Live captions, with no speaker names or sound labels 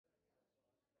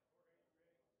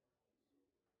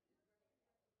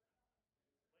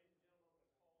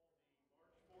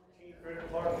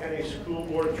Clark County School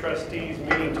Board of Trustees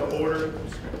meeting to order.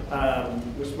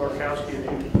 Ms. Markowski,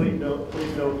 if you could please note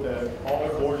that all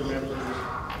board members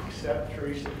except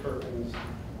Teresa Perkins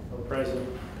are present.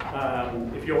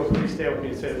 If you'll please stand with me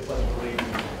and say the pledge of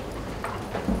allegiance.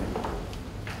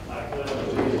 I pledge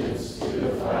allegiance to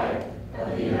the flag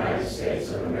of the United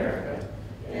States of America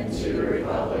and to the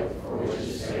republic for which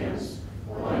it stands,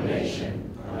 one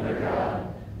nation, under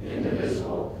God,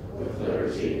 indivisible, with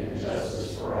liberty and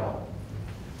justice for all.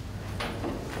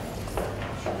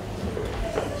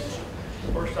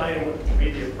 First item would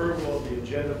be the approval of the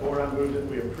agenda. Board, I move that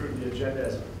we approve the agenda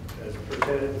as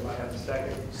presented. Do I have a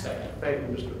second? Second. Thank you,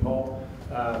 Mr. Paul.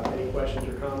 Any questions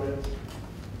or comments?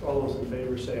 All those in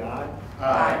favor say aye.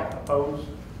 Aye. Opposed?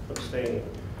 Abstaining.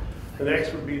 The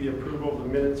next would be the approval of the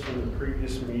minutes from the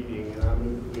previous meeting, and I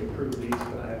move that we approve these.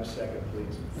 Can I have a second,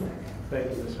 please? Second.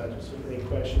 Thank you, Ms. Hutchinson. Any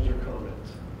questions or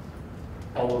comments?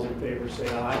 All those in favor say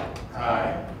aye.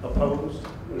 Aye. Opposed?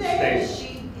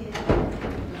 Abstaining.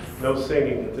 No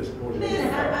singing at this board. I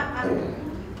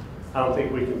don't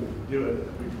think we can do it.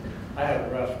 I had a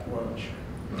rough lunch.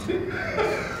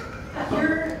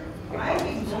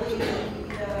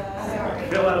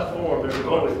 Fill out a form. There's a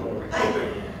voting form.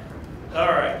 All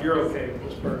right, you're okay,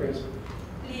 Ms. Perkins.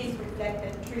 Please reflect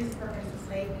that Teresa Perkins is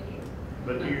late here.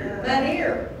 But here. But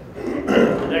here.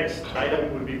 The next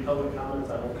item would be public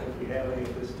comments. I don't think we have any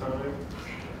at this time.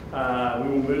 We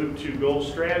will move to goal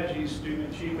strategies, student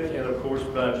achievement, and of course,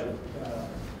 budget.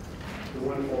 The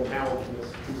wonderful talented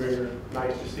Ms. Kubringer,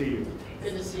 nice to see you.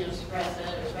 Good to see you, Mr.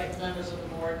 President, respected members of the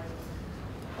board.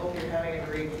 Hope you're having a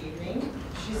great evening.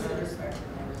 She's the respected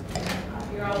member.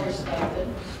 You're all respected.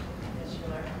 Yes, you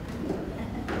are.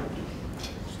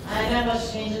 I have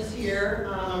much changes here.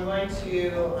 I'm going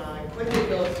to quickly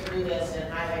go through this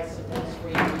and highlight some things for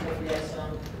you because we have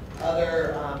some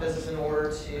other business in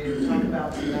order to talk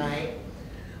about tonight.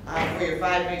 For your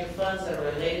 5 major funds that are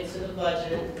related to the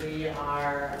budget, we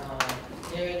are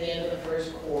nearing the end of the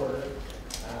first quarter.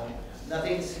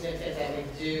 Nothing significant that we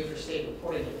do for state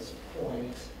reporting at this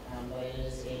point, but it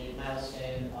is a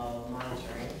milestone of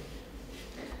monitoring.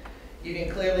 You can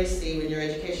clearly see when your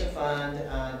education fund,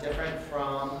 different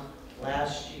from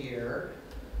last year.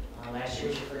 Last year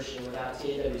was your first year without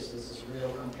TAWs, so this is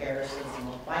real comparisons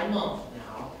month by month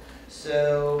now.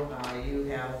 So you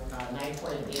have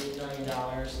 $9.8 million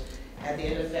at the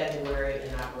end of February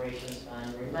in operations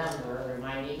fund. Remember,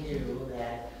 reminding you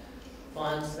that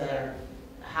funds that are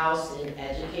housed in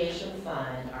education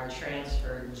fund are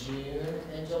transferred June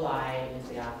and July into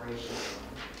the operations fund.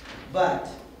 But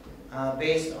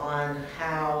based on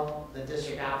how the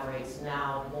district operates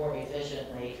now more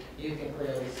efficiently, you can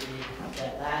clearly see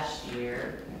that last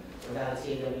year, without a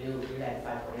TAW, we had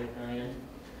 $5.8 million.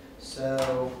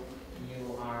 So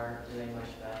you are doing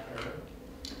much better.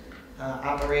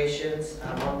 Operations,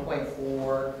 1.4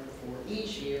 for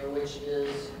each year, which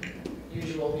is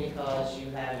usual because you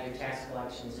have your tax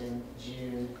collections in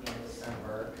June and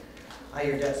December.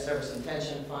 Your debt service and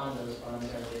pension fund, those funds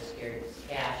are just carried as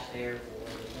cash there for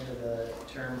the end of the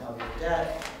term of your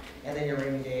debt. And then your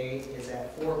rainy day is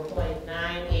at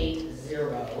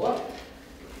 4.980,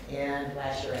 and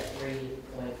last year at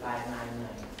 3.599.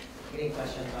 Any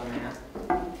questions on that?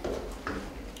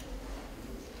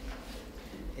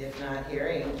 If not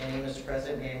hearing any, Mr.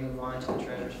 President, may I move on to the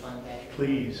Treasurer's Fund cash?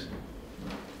 Please.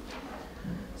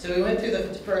 So we went through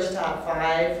the first top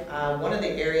 5. One of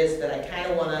the areas that I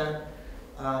kind of want to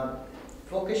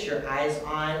focus your eyes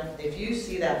on, if you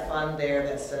see that fund there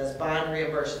that says bond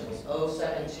reimbursables,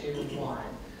 0721,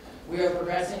 we are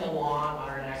progressing along on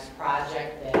our next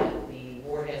project that the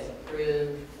board has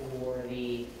approved for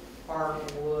the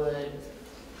Parkwood,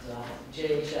 the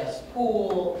JHS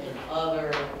pool, and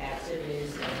other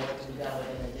activities and work to be done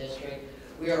within the district.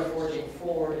 We are forging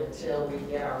forward until we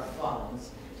get our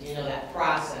funds. You know that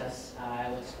process, I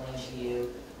will explain to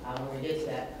you. When we get to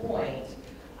that point,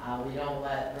 we don't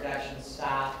let production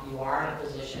stop. You are in a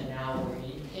position now where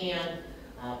you can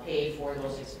pay for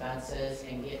those expenses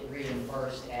and get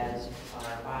reimbursed, as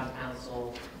our bond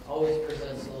counsel always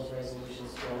presents those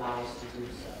resolutions to allow us to do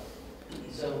so.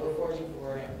 So we're forging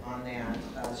forward on that,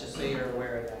 just so you're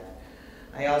aware of that.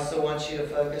 I also want you to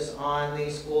focus on the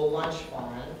school lunch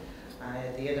fund.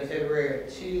 At the end of February,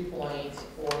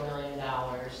 $2.4 million. It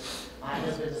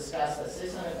has been discussed that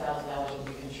 $600,000 will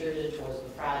be contributed towards the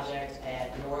project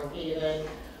at North Haven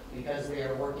because they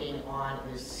are working on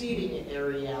the seating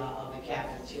area of the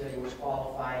cafeteria, which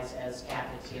qualifies as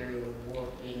cafeteria work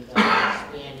being done,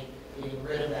 expanding, getting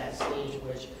rid of that stage,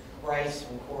 which Bryce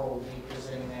from Core will be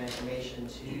presenting that information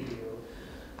to you.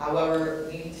 However,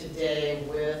 need today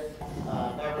with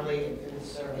Beverly and food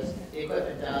service, the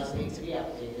equipment does need to be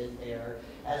updated there,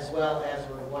 as well as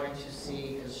we're going to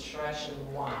see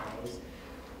construction-wise,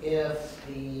 if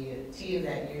the team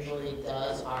that usually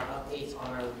does our updates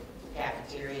on our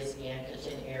cafeterias and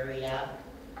kitchen area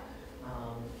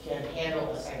can handle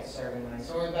a second serving line.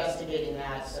 So we're investigating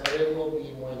that, so it will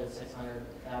be more than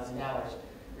 $600,000.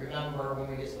 Remember, when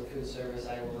we get to the food service,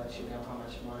 I will let you know how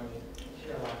much money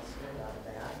you're allowed to spend out of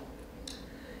that.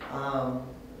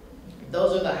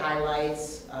 Those are the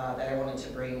highlights that I wanted to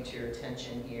bring to your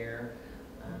attention here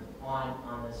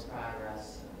on this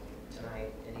progress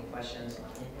tonight. Any questions on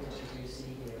anything that you do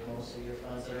see here? Most of your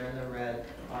funds that are in the red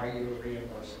are your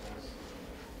reimbursables.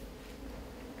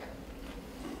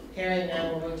 Hearing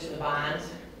none, we'll move to the bonds.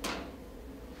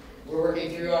 We're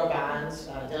working through our bonds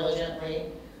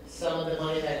diligently. Some of the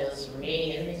money that is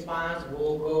remaining in these bonds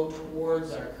will go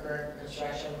towards our current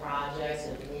construction projects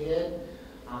if needed.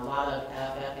 A lot of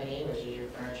FF&E, which is your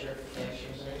furniture,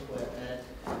 fixtures, and equipment.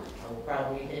 We'll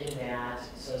probably be hitting that.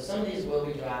 So some of these will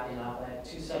be dropping off. Like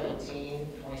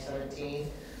 2017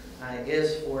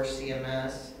 is for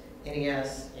CMS,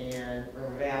 NES, and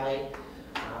River Valley.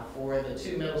 For the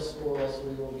 2 middle schools,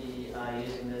 we will be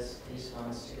using these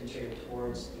funds to contribute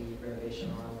towards the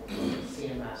renovation on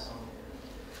CMS.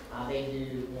 They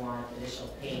do want additional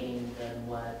painting than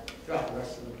what throughout the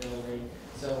rest of the building,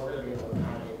 so we're going to be able to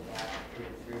accommodate that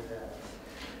through that.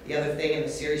 The other thing in the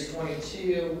Series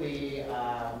 22, we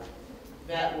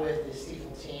met with the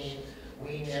Stiefel team.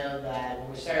 We know that when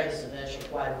we started this adventure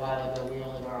quite a while ago, we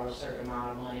only borrowed a certain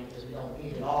amount of money because we don't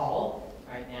need it all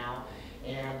right now.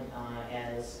 And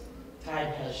as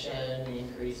time has shown, the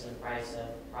increase in price of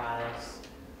products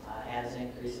has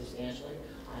increased substantially,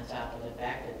 on top of the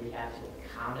fact that we have to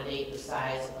accommodate the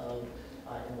size of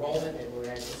enrollment that we're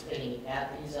anticipating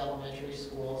at these elementary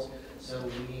schools. So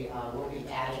we will be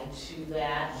adding to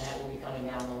that, and that will be coming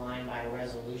down the line by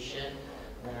resolution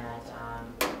that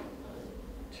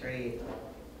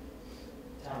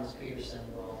Thomas Peterson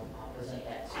will present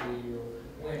that to you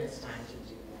when it's time to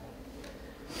do that.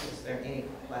 Is there any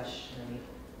question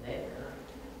there?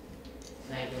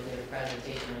 Tonight we'll get a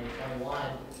presentation on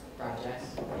 21 projects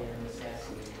and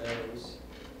discussing those.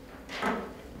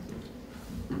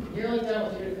 You're only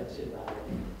done with Utica too, by the way.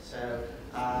 So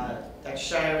Dr.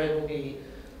 Shire will be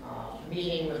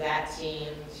meeting with that team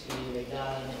to get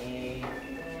done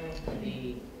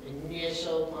the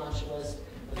initial punch list,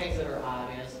 the things that are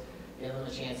obvious, give them a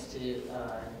chance to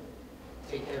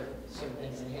take care of certain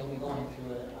things, and he'll be going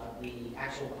through the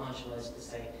actual punch list to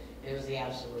say, here's the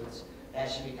absolutes. That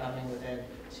should be coming within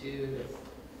 2 to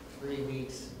 3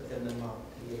 weeks within the month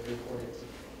to get reported to.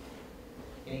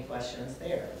 Any questions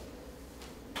there?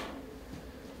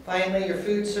 Finally, your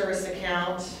food service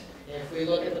account. If we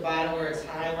look at the bottom where it's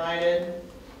highlighted,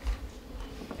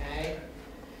 okay,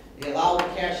 the allowable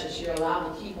cash that you're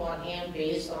allowed to keep on hand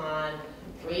based on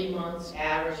 3 months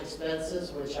average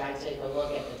expenses, which I take a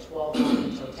look at the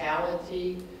 12-month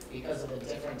totality because of the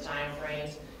different time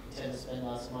frames. You tend to spend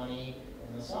less money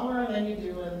in the summer than you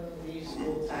do in the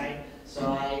school time. So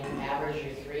I average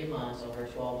your 3 months over a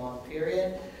 12-month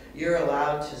period. You're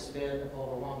allowed to spend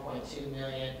over $1.2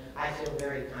 million. I feel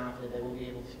very confident that we'll be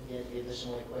able to get the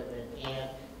additional equipment. And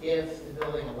if the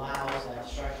building allows that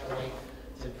structurally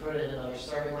to put in another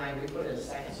serving line, we put in a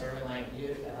second serving line in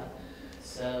Utica.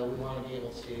 So we want to be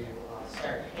able to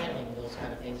start handling those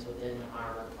kind of things within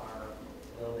our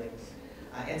buildings.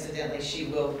 Incidentally,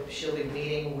 she'll be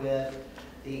meeting with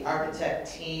the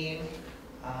architect team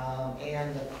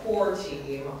and the core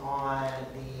team on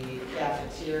the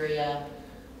cafeteria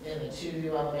in the 2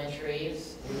 new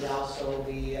elementaries. We also will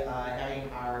be having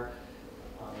our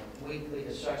weekly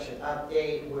construction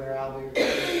update where I'll be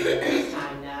referring to this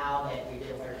time now that we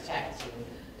did with our tech team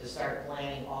to start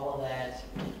planning all of that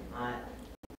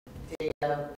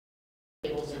data,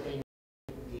 tables that they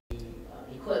need,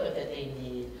 the equipment that they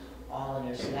need, all in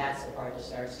there. So that's the part that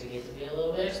starts to get to be a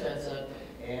little bit expensive,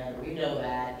 and we know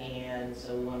that, and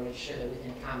so we want to make sure that we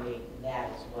can accommodate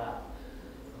that as well.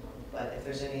 But if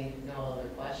there's no other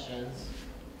questions,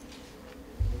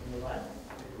 we can move on.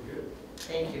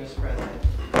 Thank you, Mr. President.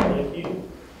 Thank you.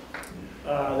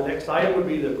 The next item would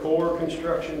be the core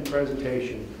construction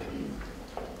presentation.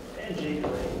 And Jamie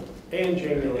Lane. And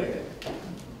Jamie Lane.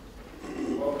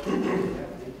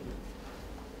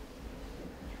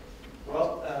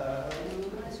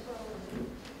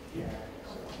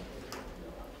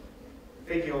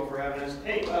 Thank you all for having us.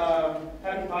 Hey,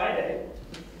 happy Pie Day.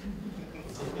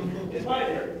 It's Pie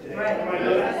Day today. Right. Everybody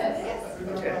know that?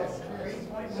 Okay.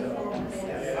 So,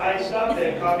 I stopped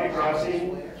at Coffee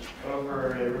Crossing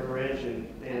over at River Ridge mention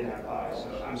they didn't have pie,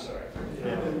 so I'm sorry.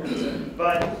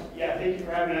 But yeah, thank you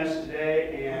for having us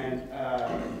today, and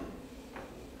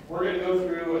we're going to go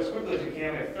through as quickly as we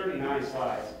can. We have 39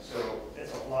 slides, so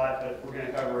it's a lot, but we're going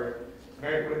to cover it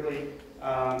very quickly.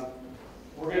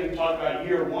 We're going to talk about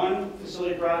year 1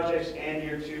 facility projects and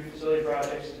year 2 facility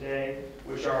projects today,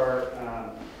 which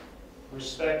are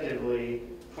respectively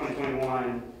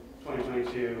 2021,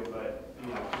 2022, but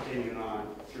continuing on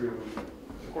through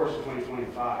the course of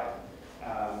 2025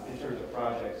 in terms of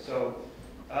projects. So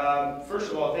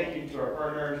first of all, thank you to our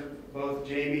partners, both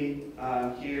Jamie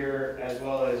here as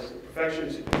well as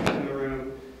Perfections in the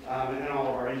room, and then all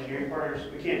of our engineering partners.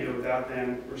 We can't do it without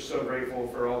them. We're so grateful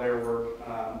for all their work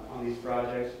on these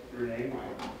projects. Your name, my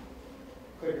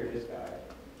clicker just died.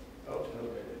 Oh, no,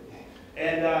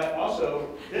 and also,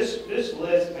 this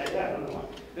list, I don't know why.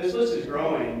 This list is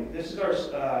growing. This is our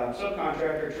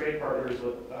subcontractor trade partners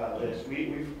list.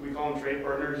 We call them trade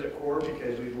partners at CORE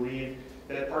because we believe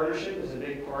that partnership is a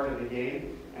big part of the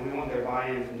game, and we want their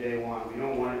buy-in from day one. We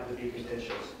don't want it to be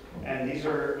contentious. And these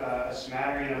are a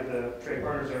smattering of the trade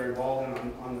partners that are involved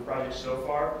on the project so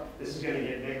far. This is going to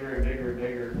get bigger and bigger and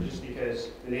bigger just because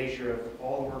the nature of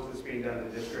all the work that's being done in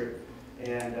the district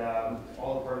and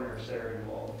all the partners that are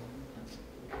involved.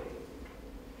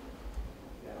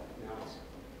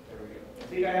 I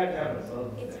think I have to have it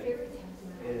above the It's thing. very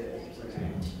temporary. It is. Okay.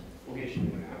 We'll get you in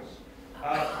the house.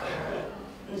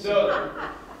 So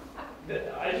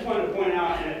I just wanted to point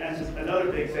out, and as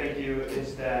another big thank you,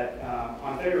 is that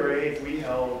on February 8th we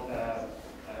held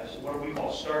what we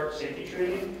call START safety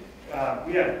training.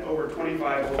 We had over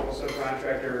 25 local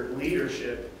subcontractor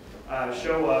leadership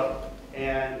show up,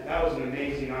 and that was an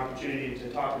amazing opportunity to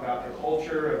talk about the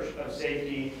culture of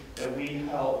safety that we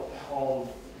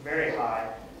hold very high.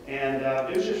 And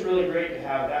it was just really great to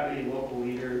have that many local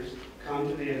leaders come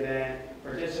to the event,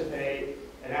 participate,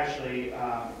 and actually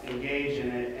engage in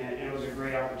it, and it was a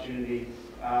great opportunity.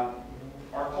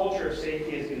 Our culture of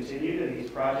safety has continued, and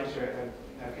these projects have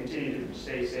continued to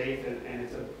stay safe, and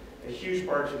it's a huge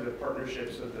part to the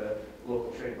partnerships of the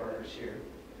local trade partners here.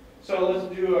 So let's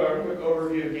do a quick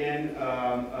overview again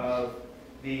of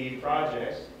the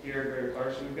projects here at Greater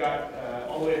Clarkson. We've got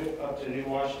all the way up to New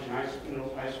Washington High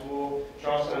School,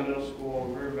 Charlestown Middle School,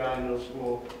 River Valley Middle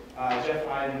School, Jeff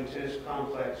Hyden Tennis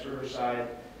Complex, Riverside,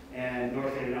 and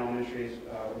North Haven Elementaries.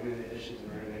 We're doing the additions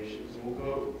and renovations. And we'll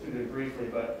go through them briefly,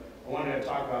 but I wanted to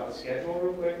talk about the schedule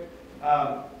real quick.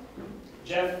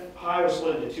 Jeff High was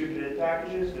split into 2 bid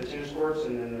packages, the tennis courts,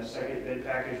 and then the second bid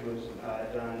package was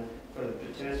done for the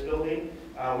tennis building.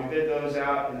 We bid those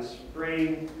out in the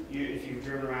spring. If you've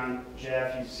driven around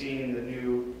Jeff, you've seen the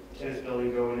new tennis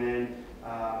building going in,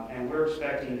 and we're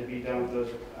expecting to be done with those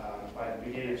by the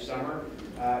beginning of summer.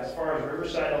 As far as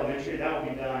Riverside Elementary, that will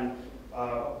be done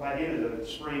by the end of the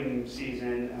spring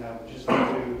season, just the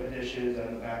 2 additions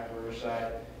on the back of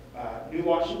Riverside. New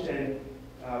Washington,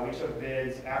 we took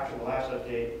bids after the last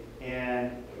update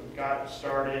and got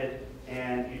started,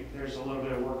 and there's a little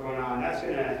bit of work going on. That's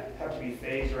going to have to be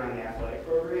phased around the athletic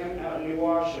program out in New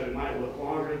Wash, so it might look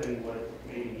longer than what it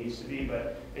maybe needs to be,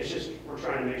 but it's just we're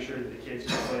trying to make sure that the kids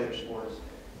can play their sports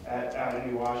out in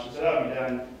New Wash. So that'll be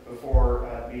done before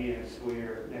the beginning of the school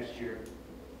year next year.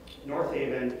 North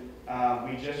Haven,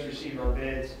 we just received our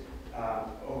bids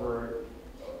over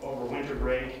winter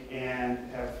break and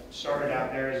have started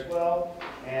out there as well,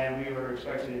 and we were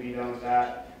expecting to be done with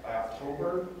that by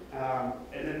October.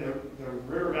 And then the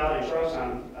River Valley and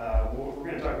Charlestown, we're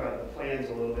going to talk about the plans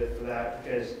a little bit for that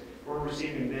because we're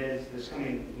receiving bids this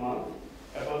coming month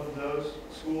at both of those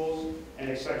schools and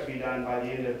expect to be done by the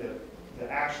end of the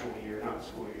actual year, not the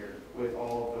school year, with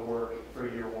all of the work for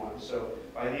year 1. So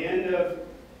by the end of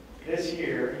this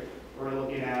year, we're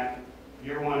looking at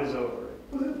year 1 is over.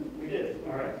 We did it.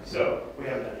 All right. So we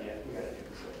haven't done it yet. We got to do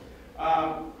this.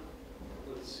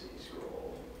 Let's see.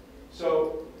 Scroll.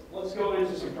 So let's go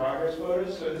into some progress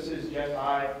photos. So this is Jeff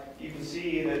High. You can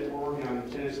see that we're working on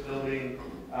the tennis building.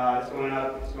 It's going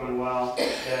up. It's going well.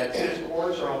 The tennis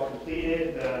courts are all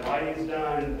completed. The lighting's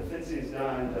done. The fencing's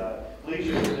done. The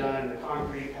bleachers are done. The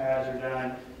concrete pads are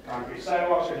done. Concrete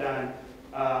sidewalks are done.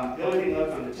 The only thing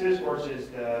left on the tennis courts is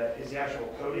the actual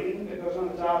coating that goes on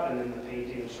the top, and then the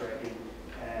painting, striping,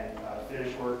 and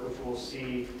finish work, which we'll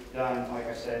see done, like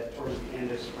I said, towards the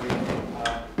end of spring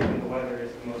when the weather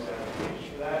is the most advantageous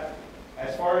for that.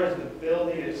 As far as the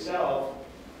building itself,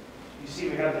 you see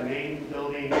we have the main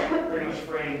building pretty much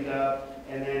framed up,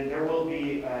 and then there will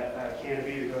be a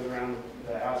canopy that goes around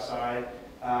the outside.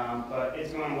 But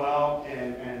it's going well,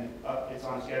 and it's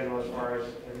on schedule as far as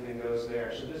everything goes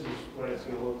there. So this is what it's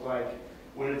going to look like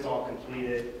when it's all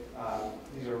completed.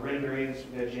 These are renderings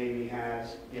that Jamie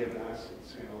has given us.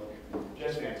 It's going to look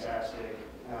just fantastic.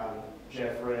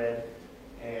 Jeff read,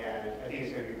 and I think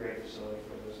it's going to be a great facility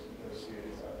for those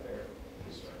students out there.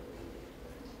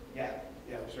 Yeah,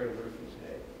 we started roofing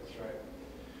today. That's right.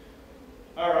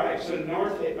 All right, so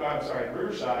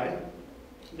Riverside.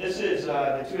 This is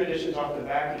the two additions off the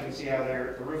back. You can see how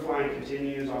the roof line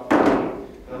continues off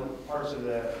the parts of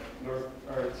the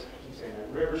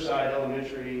Riverside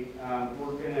Elementary.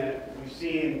 We've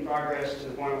seen progress to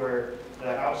the point where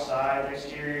the outside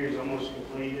exterior is almost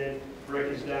completed. Brick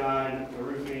is done. The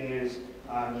roofing is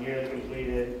nearly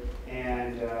completed,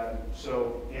 and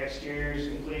so the exterior is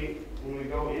complete. When we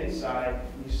go inside,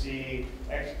 you see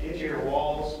interior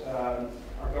walls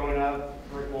are going up,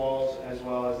 brick walls, as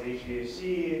well as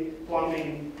HVAC,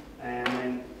 plumbing, and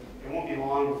then it won't be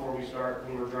long before we start.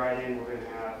 When we're dried in, we're going to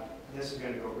have, this is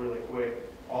going to go really quick,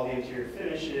 all the interior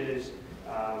finishes,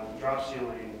 drop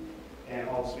ceiling, and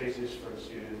all the spaces for the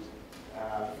students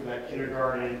for that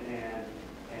kindergarten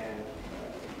and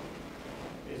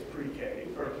It's pre-K.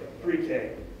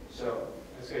 pre-K. So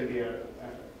it's going to be a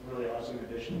really awesome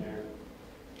addition there.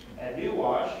 At New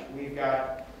Wash, we've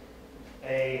got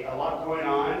a lot going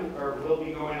on, or will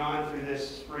be going on through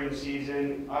this spring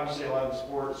season. Obviously, a lot of the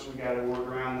sports, we've got to work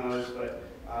around those, but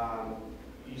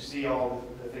you see all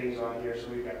the things on here. So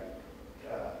we've got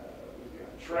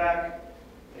track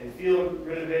and field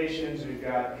renovations. We've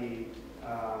got the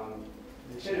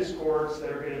tennis courts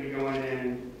that are going to be going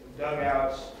in,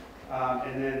 dugouts,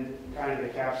 and then kind of the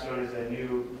capstone is a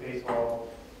new baseball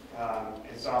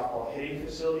and softball hitting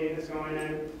facility that's going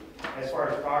in. As far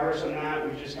as progress on that,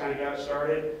 we just kind of got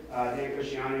started. Dan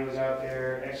Cusciani was out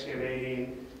there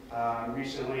excavating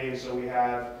recently, and so we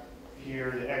have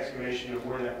here the excavation of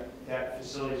where that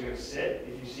facility is going to sit.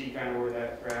 If you see kind of where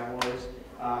that gravel is,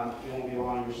 it won't be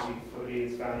long. You'll see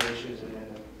footings, foundations, and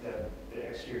then the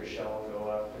exterior shell will go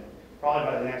up. And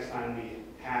probably by the next time we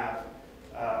have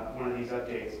one of these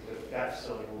updates, that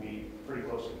facility will be pretty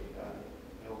close to being done.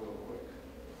 It'll go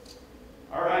quick.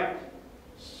 All right.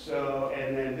 So,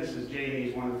 and then this is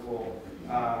Jamie's wonderful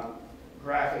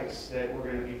graphics that we're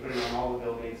going to be putting on all the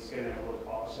buildings. It's going to look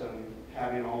awesome,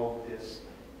 having all of this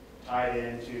tied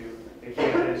into the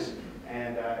campus,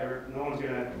 and no one's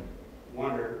going to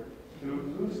wonder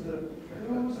who's the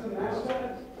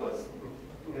mascot? What's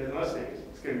the Mustangs?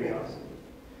 It's going to be awesome.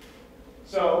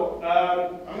 So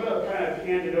I'm going to kind of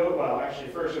hand it over. Well, actually,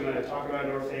 first I'm going to talk about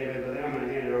North Haven, but then I'm going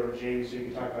to hand it over to Jamie so you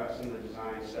can talk about some of the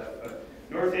design stuff. But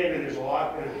North Haven, there's a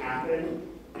lot going to happen,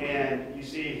 and you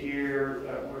see here,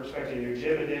 we're expecting a new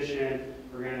gym addition.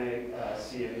 We're going to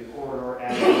see a new corridor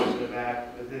added to the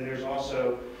back, but then there's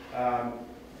also,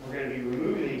 we're going to be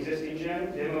removing the existing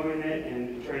gym, demoing it,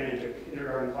 and turning it into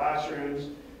kindergarten classrooms,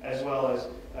 as well as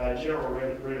general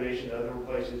renovation to other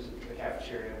places, the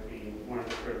cafeteria being one of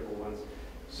the critical ones.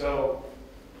 So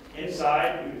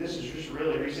inside, this is just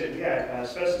really recent. We had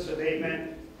asbestos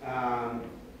abatement,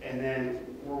 and then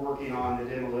we're working on the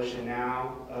demolition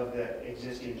now of the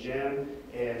existing gym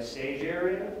and stage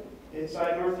area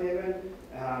inside North Haven.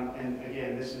 And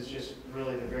again, this is just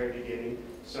really the very beginning.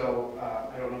 So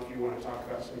I don't know if you want to talk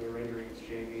about some of the renderings,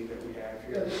 Jamie, that we have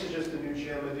here. Yeah, this is just a new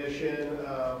gym addition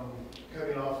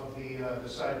coming off of the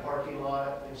side parking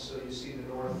lot. And so you see the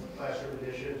north classroom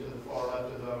addition to the far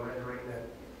left of the rendering that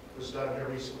was done here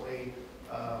recently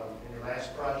in your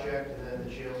last project. And then the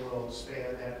gym will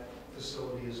span that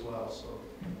facility as well. So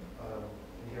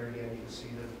and here again, you can see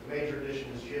the major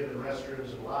addition is gym and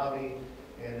restrooms and lobby,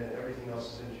 and then everything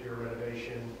else is interior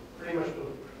renovation, pretty much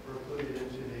included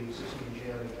into the existing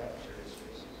gym and cafeteria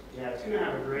spaces. Yeah, it's going to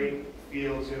have a great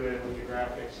feel to it with the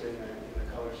graphics and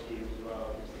the color scheme as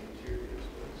well as the interior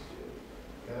displays too.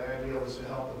 Yeah, the idea was to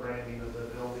help the branding of the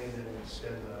building and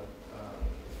extend the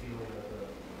feeling of the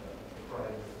pride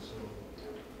of the facility.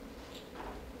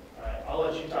 All right, I'll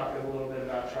let you talk a little bit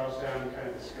about Charlestown, kind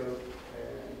of the scope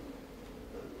and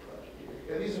the project here.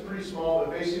 Yeah, these are pretty small,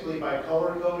 but basically by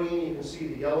color coding, you can see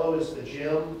the yellow is the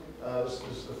gym. This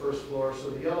is the first floor.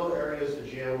 So the yellow area is the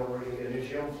gym, where we're going to get a new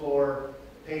gym floor,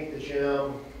 paint the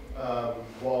gym,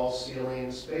 walls,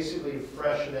 ceilings, basically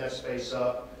freshen that space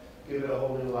up, give it a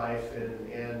whole new life,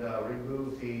 and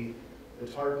remove the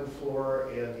tartan floor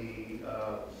and the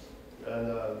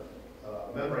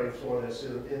membrane floor that's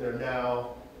in there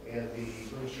now, and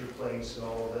the booster plates and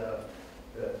all of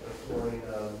the flooring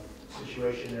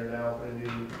situation there now. Put a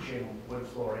new gym wood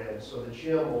floor in. So the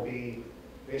gym will be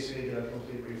basically a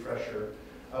complete refresher.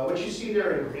 What you see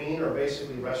there in green are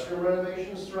basically restroom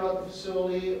renovations throughout the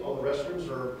facility. All the restrooms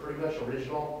are pretty much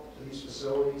original to these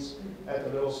facilities at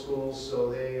the middle schools, so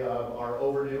they are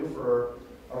overdue for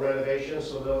a renovation,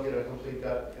 so they'll get a complete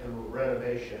gut and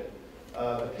renovation.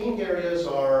 The pink areas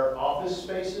are office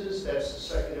spaces. That's the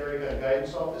secondary kind of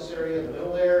guidance office area in the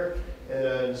middle there, and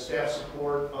then staff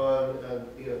support on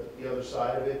the other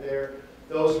side of it there.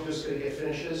 Those are just going to get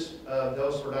finishes.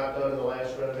 Those were not done in the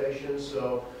last renovation,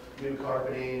 so new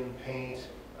carpeting, paint,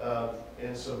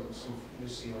 and some new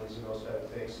ceilings and those type of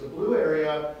things. The blue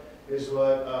area is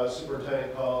what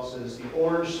superintendent calls is the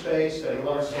orange space that he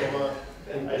loves so much.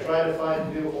 And I tried to find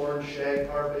a new orange shag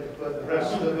carpet to put the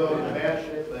rest of the building to match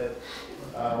it, but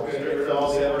we're going to get rid of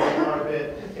all the other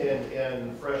carpet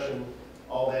and freshen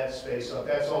all that space up.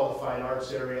 That's all the fine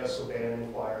arts area, so band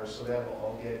and choir, so that will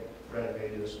all get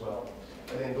renovated as well.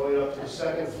 And then going up to the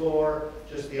second floor,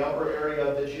 just the upper area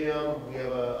of the gym, we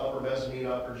have an upper mezzanine,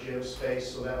 upper gym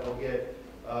space, so that will get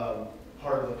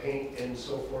part of the paint and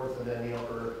so forth, and then the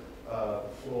upper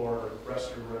floor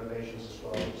restroom renovations as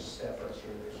well, which is staff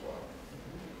restroom as well.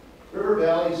 River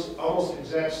Valley's almost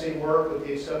exact same work with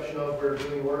the exception of we're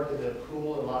doing work in the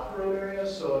pool and locker room area.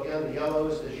 So again, the yellow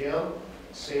is the gym.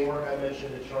 Same work I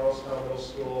mentioned at Charlestown Middle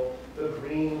School. The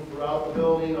green throughout the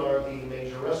building are the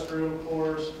major restroom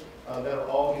cores that are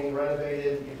all getting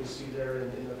renovated. You can see there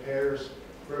in the pairs.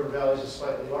 River Valley is a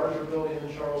slightly larger building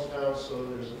than Charlestown, so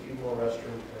there's a few more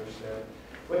restroom pairs there.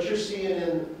 What you're seeing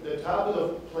in the top of the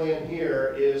plan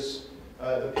here is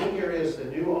the pink area is the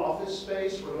new office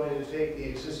space. We're going to take the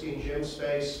existing gym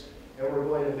space and we're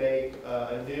going to make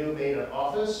a new main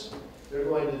office. They're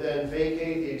going to then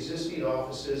vacate the existing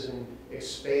offices and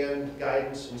expand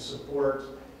guidance and support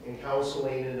and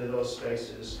counseling into those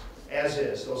spaces as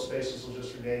is. Those spaces will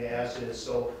just remain as is.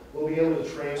 So we'll be able to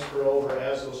transfer over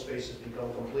as those spaces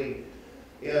become complete.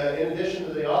 In addition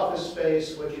to the office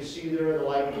space, what you see there in the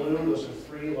light blue, those are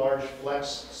 3 large flex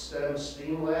STEM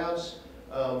STEAM labs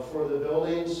for the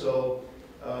building. So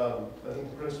I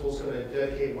think the principal's going to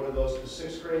dedicate one of those to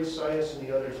 6th grade science, and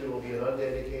the other 2 will be an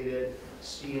undedicated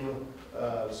STEAM,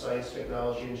 science,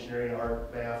 technology, engineering,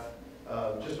 art, math,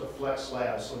 just a flex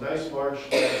lab. So nice large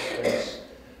lab space.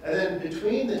 And then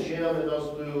between the gym and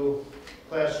those blue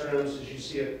classrooms, as you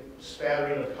see a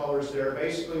spattering of colors there,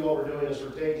 basically what we're doing is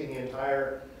we're taking the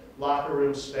entire locker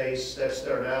room space that's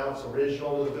there now. It's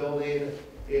original to the building.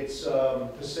 It's to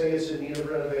say it's in need of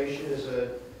renovation is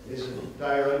a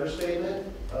dire understatement.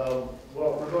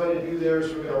 What we're going to do there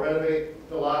is we're going to renovate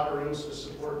the locker rooms to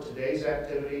support today's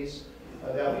activities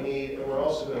that we need, and we're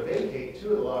also going to vacate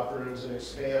 2 of the locker rooms and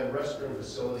expand restroom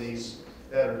facilities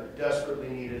that are desperately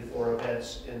needed for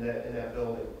events in that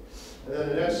building. And then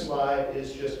the next slide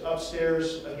is just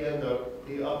upstairs, again,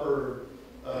 the upper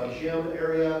gym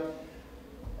area.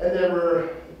 And then we're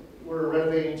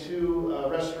renovating 2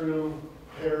 restroom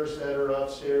pairs that are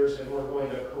upstairs, and we're going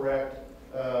to correct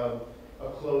a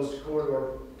closed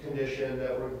corridor condition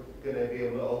that we're going to be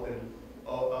able to open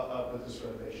up with this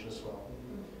renovation as well.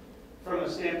 From a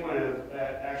standpoint of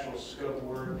actual scope of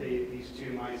work, these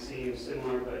 2 might seem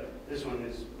similar, but this one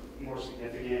is more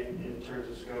significant in terms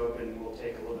of scope and will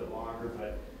take a little bit longer.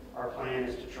 But our plan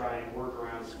is to try and work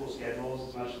around school schedules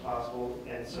as much as possible,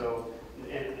 and so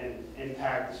and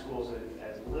impact the schools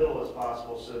as little as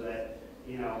possible, so that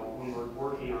when we're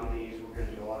working on these, we're going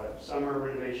to do a lot of summer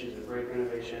renovations and break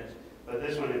renovations. But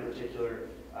this one in particular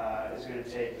is going to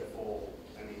take the full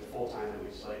time that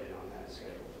we slated on that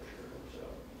schedule for sure.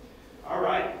 So, all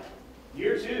right,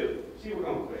 year 2. See, we're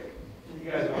going quick.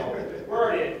 You guys are all. We're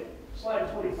already at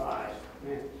slide 25.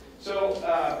 Man.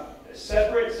 So,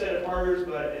 separate set of partners,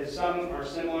 but some are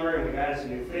similar, and we've added some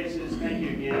new faces. Thank you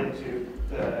again to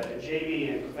the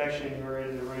JV and Perfection who are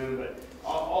in the room, but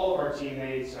all of our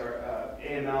teammates, our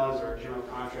AML is our general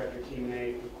contractor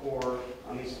teammate, the core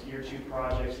on these year 2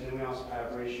 projects, and then we also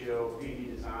have Ratio,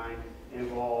 BD Design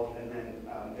involved, and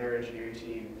then their engineering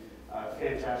team.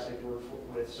 Fantastic to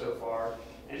work with so far.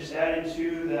 And just adding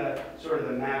to the sort of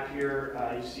the map here,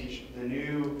 you see the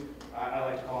new, I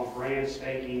like to call them brand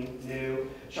spanking new,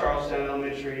 Charlestown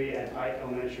Elementary and Pike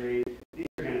Elementary. These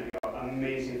are going to be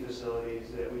amazing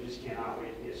facilities that we just cannot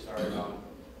wait to get started on.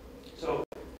 So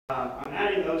I'm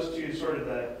adding those to sort of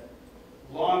the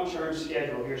long-term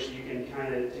schedule here, so you can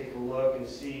kind of take a look and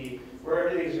see where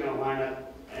everything's going to line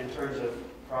up in terms of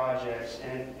projects.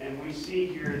 And we see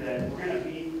here that we're going to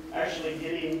be actually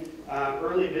getting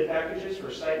early bid packages for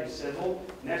site and civil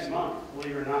next month.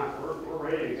 Believe it or not, we're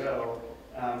ready to go.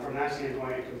 From that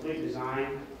standpoint, complete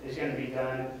design is going to be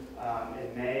done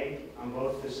in May on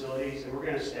both facilities, and we're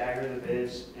going to stagger the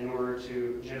bids in order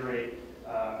to generate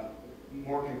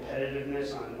more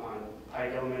competitiveness on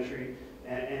Pike Elementary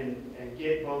and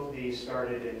get both of these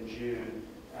started in June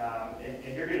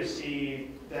And you're going to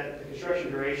see that the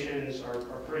construction durations are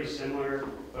pretty similar,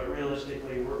 but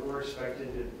realistically, we're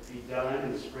expected to be done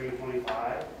in the spring of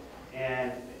 25.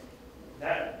 And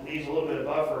that leaves a little bit of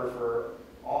buffer for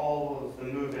all of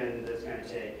the move-in that's going to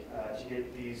take to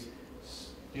get these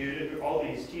all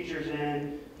these teachers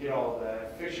in, get all the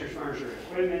fixtures, furniture,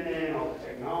 equipment in, all the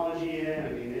technology in. I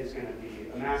mean, it's going to be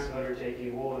a massive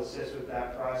undertaking. We'll assist with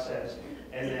that process,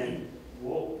 and then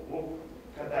we'll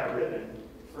cut that ribbon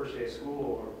first day of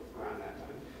school or around that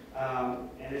time.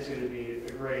 And it's going to be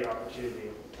a great opportunity.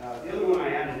 The other one I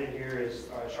added in here is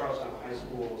Charlestown High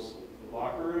School's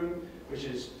locker room, which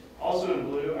is also in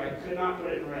blue. I could not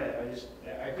put it in red.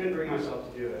 I couldn't bring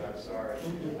myself to do it. I'm sorry.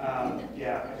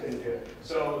 Yeah, I couldn't do it.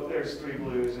 So there's 3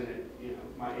 blues, and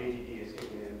my ADD is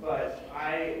kicking in. But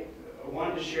I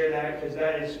wanted to share that because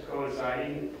that is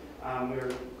coinciding.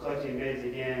 We're collecting bids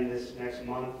again this next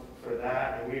month for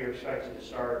that, and we are expected to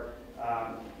start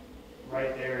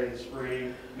right there in the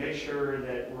spring. Make sure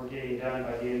that we're getting done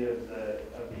by the end of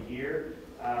the year.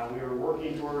 We were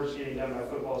working towards getting done by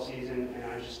football season,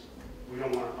 and we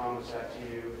don't want to promise that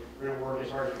to you. We're going to work as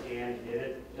hard as we can to get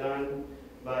it done,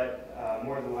 but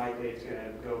more than likely it's going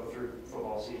to go through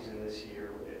football season this year,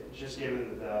 just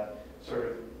given the sort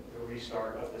of the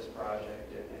restart of this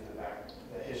project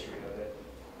and the history of it.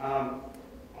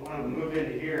 I want to move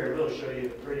into here and really show you the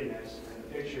prettiness and the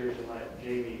pictures and let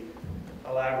Jamie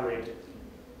elaborate.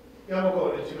 Yeah, I won't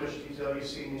go into too much detail. You've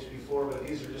seen these before, but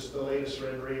these are just the latest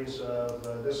renderings of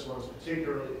this one's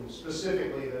particularly,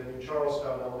 specifically the new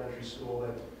Charlestown Elementary School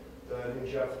and the new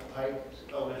Jeff Pike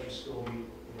Elementary School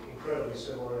be incredibly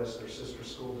similar as their sister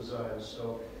school designs.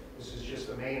 So this is just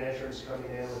the main entrance coming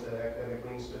in with the academic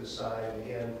wings to the side. And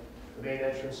again, the main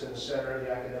entrance in the center,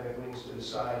 the academic wings to the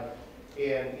side.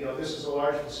 And this is a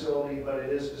large facility, but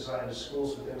it is designed as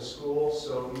schools within a school.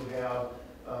 So you have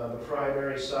the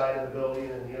primary side of the building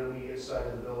and the intermediate side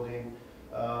of the building.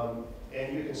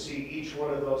 And you can see each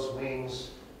one of those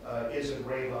wings is a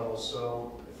grade level.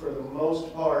 So for the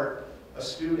most part, a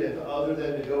student, other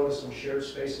than to go to some shared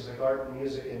spaces like art and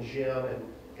music and gym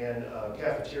and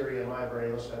cafeteria and library,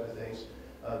 those type of things,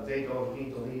 they don't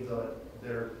need to leave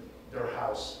their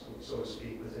house, so to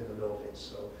speak, within the building.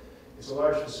 So it's a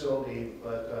large facility,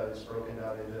 but it's broken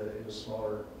down into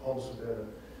smaller homes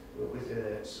within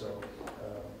it. So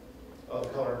all the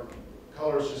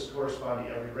colors just correspond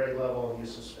to every grade level and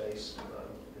use of space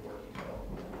in working well.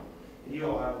 And you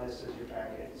all have this as your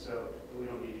packet, so we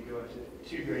don't need to go into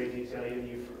too great detail. Even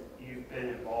you've been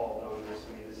involved on this.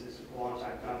 I mean, this is a long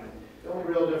time coming. The only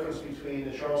real difference between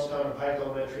the Charlestown and Pike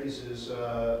Elementaries is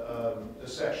the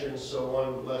sections, so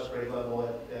one less grade level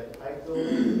at the Pike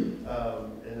building,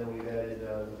 and then we've added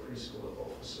the preschool at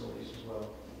both facilities as well.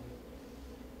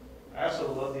 I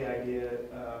also love the idea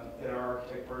that our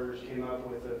architect partners came up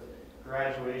with of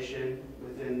graduation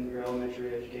within your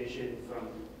elementary education from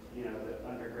the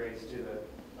undergrades to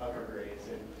the upper grades,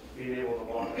 and being able to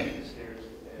walk up the stairs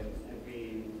and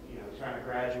being trying to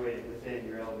graduate within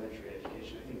your elementary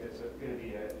education. I think that's going to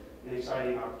be an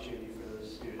exciting opportunity for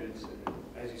those students, and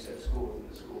as you said, school within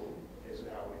the school is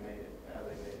how they made it.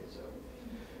 So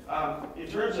in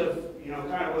terms of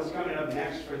kind of what's coming up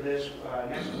next for this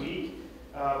next week,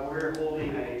 we're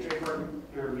holding a trade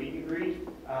partner meet and greet.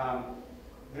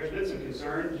 There's been some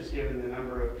concern, just given the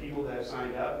number of people that have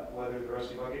signed up, whether the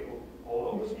Rusty Bucket will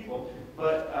hold all those people.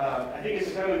 But I think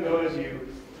it's come and go as you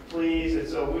please, and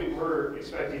so we're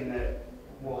expecting that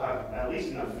we'll have at least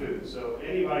enough food. So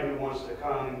anybody who wants to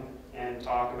come and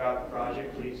talk about the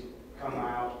project, please come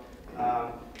out.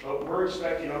 But we're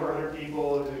expecting over 100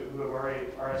 people who have already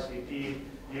RSVP'd.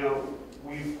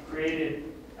 We've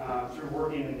created, through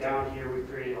working down here, we've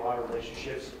created a lot of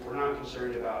relationships. We're not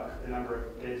concerned about the number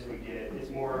of bids we get. It's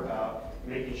more about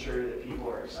making sure that people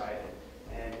are excited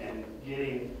and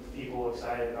getting people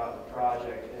excited about the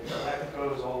project. And that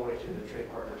goes all the way to the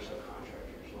trade partner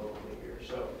subcontractors locally here.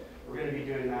 So we're going to be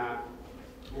doing that.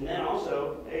 And then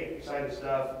also, hey, exciting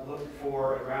stuff, look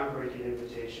for a groundbreaking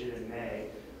invitation in May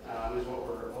is what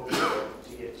we're hoping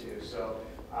to get to. So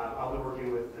I'll be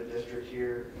working with the district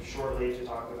here shortly to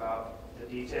talk about the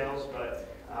details, but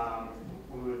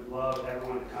we would love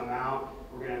everyone to come out.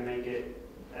 We're going to make it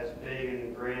as big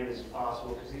and grand as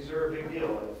possible because these are a big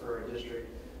deal for a district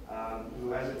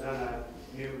who hasn't done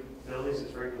a new building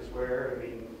since Franklin Square. I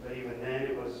mean, but even then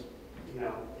it was,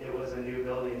 it was a new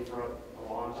building for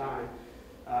a long time.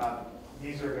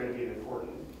 These are going to be an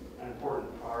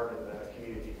important part of the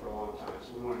community for a long time,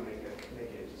 so we want to make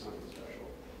it into something special.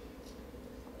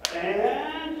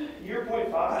 And year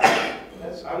 .5,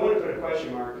 I want to put a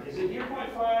question mark. Is it year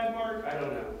 .5, Mark? I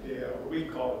don't know. Yeah, We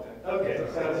call it that. Okay,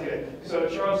 sounds good. So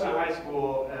Charlestown High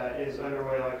School is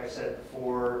underway, like I said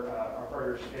before, our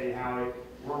partner Penny Howie.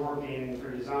 We're working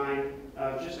through design.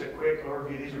 Just a quick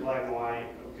overview, these are black and white.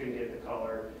 We couldn't get the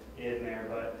color in there,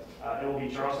 but it will be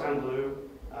Charlestown blue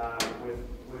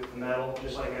with metal,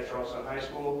 just like at Charlestown High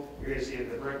School. You're going to see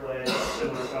the brick layout,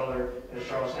 similar color as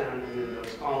Charlestown, and then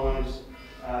those columns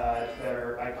that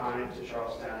are iconic to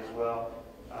Charlestown as well.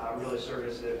 Really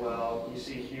service it well. You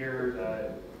see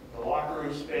here the locker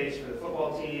room space for the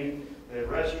football team, the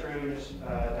restrooms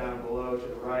down below to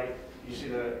the right. You see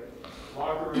the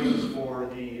locker rooms for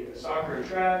the soccer and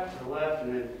track to the left,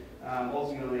 and then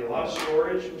ultimately a lot of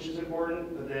storage, which is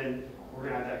important, but then we're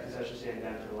going to have that concession stand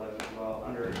down to the left as well,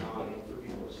 under an awning for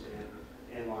people to stand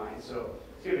in line. So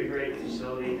it's going to be a great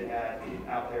facility to add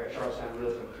out there at Charlestown,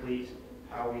 really complete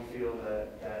how we feel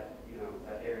that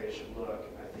area should look.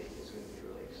 I think it's going to be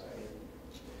really exciting.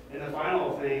 And the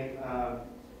final thing,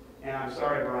 and I'm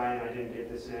sorry, Brian, I didn't get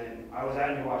this in. I was out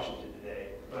in New Washington today,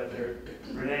 but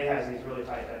Renee has these really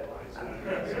tight deadlines.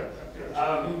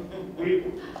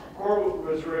 Cor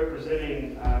was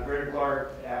representing Greater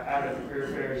Clark out at the career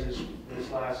fairs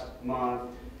this last month,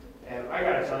 and I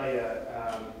got to tell you,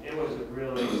 it was a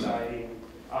really exciting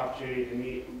opportunity to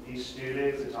meet these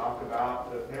students and talk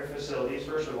about their facilities.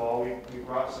 First of all, we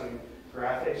brought some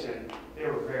graphics, and they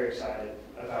were very excited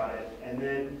about it. And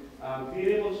then being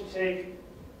able to take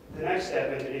the next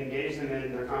step and engage them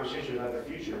in their conversation about their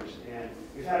futures. And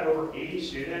we've had over 80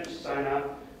 students sign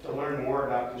up to learn more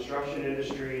about construction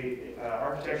industry,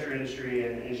 architecture industry,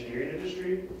 and engineering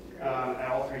industry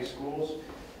at all three schools.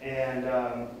 And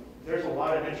there's a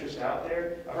lot of interest out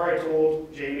there. I've already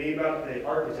told Jamie about the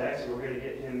architects, and we're going to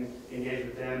get him engaged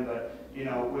with them. But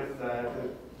with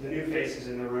the new faces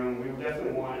in the room, we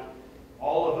definitely want,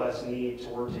 all of us need to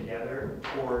work together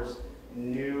towards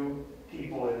new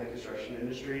people in the construction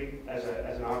industry as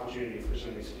an opportunity for some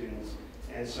of these students.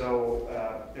 And so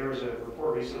there was a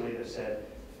report recently that said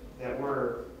that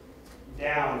we're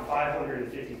down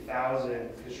 550,000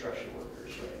 construction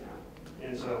workers right now.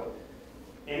 And so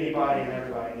anybody and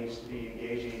everybody needs to be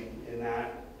engaging in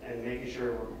that and making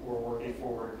sure we're working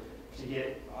forward to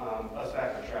get us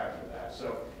back on track for that.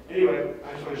 So anyway,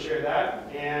 I just want to share that,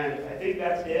 and I think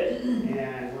that's it.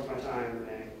 And what's my time,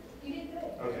 Renee? You did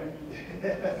good. Okay.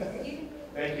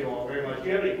 Thank you all very much. Do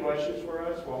you have any questions for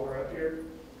us while we're up here?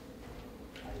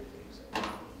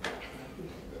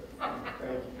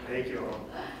 Thank you all.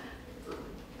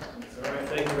 All right,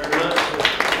 thank you very much.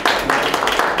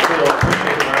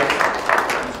 Appreciate it,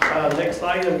 guys. Next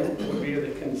item would be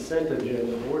the consent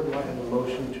agenda. Board, do I have a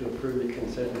motion to approve the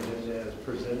consent agenda as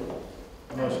presented?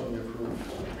 Motion to approve.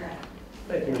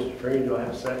 Thank you, Mr. Green. Do I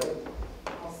have a second?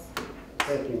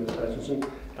 Thank you, Ms. Hutchinson.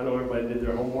 I know everybody did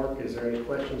their homework. Is there any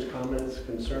questions, comments,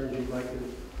 concerns you'd like to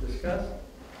discuss?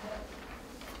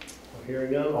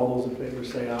 Hearing none, all those in favor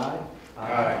say aye.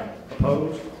 Aye.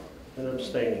 Opposed and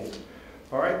abstaining.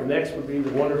 All right, the next would be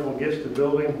the wonderful gifts to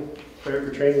building. Claire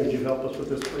Katrina, would you help us with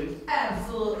this, please?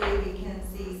 Absolutely. We can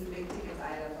see some big ticket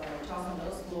items on Charleston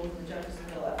Middle School from the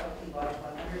Jeffersonville FLP Lodge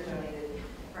 100 donated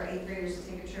for 8th graders to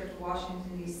take a trip to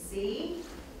Washington, D.C.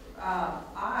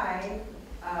 I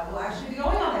will actually be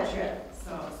going on that trip, so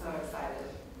I'm so excited.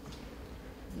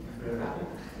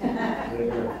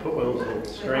 Put one of those little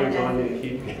strings on you to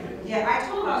keep you. Yeah, I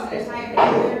told them I was going to tie it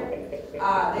together.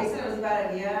 They said it was a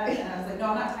bad idea, and I was like, no,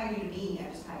 I'm not tying you to me,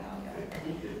 I'm just tying it all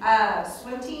together.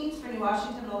 Swim teams for New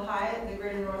Washington, Middle High, the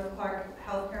Greater North Clark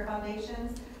Healthcare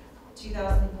Foundations,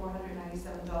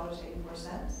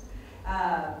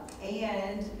 $2,497.84.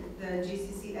 And the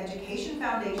GCC Education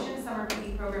Foundation Summer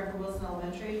PD program for Wilson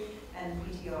Elementary, and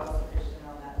PTO also pitched in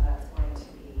on that, and that's going to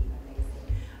be amazing.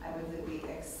 I move that we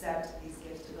accept these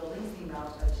gifts to buildings, the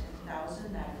amount of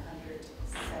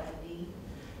 $10,970.17.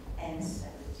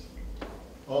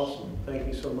 Awesome. Thank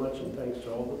you so much, and thanks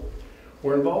to all that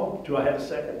were involved. Do I have a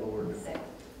second, Lord? Second.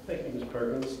 Thank you, Ms.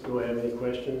 Perkins. Do I have any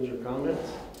questions or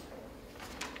comments?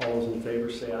 All those in favor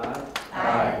say aye.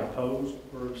 Aye. Opposed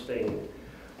or abstaining.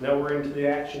 Now we're into the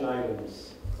action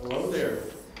items. Hello there,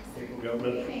 Local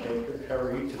Government Director. How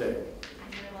are you today?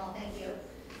 Very well, thank you.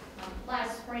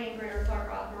 Last spring, Greater Clark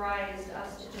authorized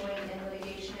us to join in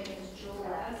litigation against Jewel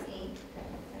Labs, Inc.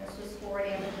 And this was for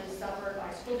damages suffered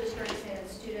by school districts and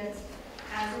students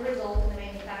as a result of the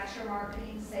manufacture,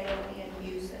 marketing, sale, and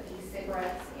use of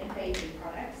e-cigarettes and vaping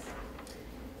products.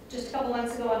 Just a couple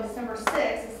months ago, on December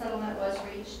 6th, a settlement was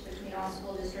reached between all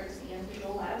school districts and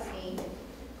Jewel Labs, Inc.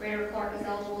 Greater Clark is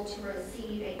eligible to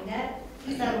receive a net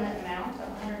settlement amount of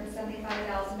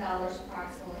 $175,000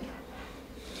 approximately.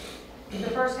 The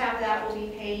first half of that will be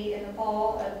paid in the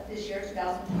fall of this year,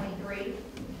 2023.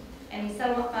 And these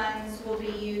settlement funds will be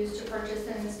used to purchase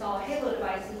and install halo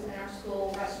devices in our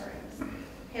school restrooms.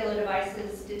 Halo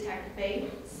devices detect vape,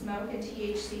 smoke, and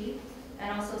THC,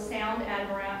 and also sound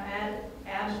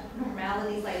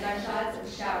abnormalities like gunshots and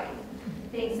shouting,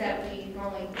 things that we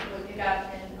normally would pick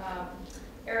up in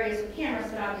areas with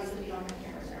cameras, but obviously we don't have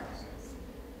cameras in our restrooms.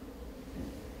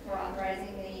 We're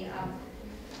authorizing the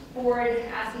board,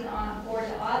 asking the board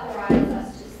to authorize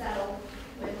us to settle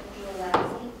with Jewel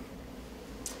Labs Inc.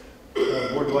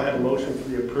 Board, do I have a motion for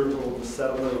the approval of the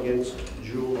settlement against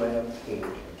Jewel Labs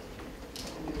Inc.?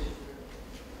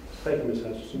 Thank you, Ms.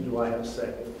 Hutchinson. Do I have a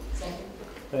second? Second.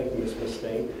 Thank you, Ms.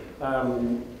 Mustaine.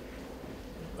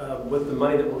 With the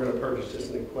money that we're going to purchase,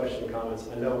 just any question, comments,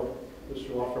 I know,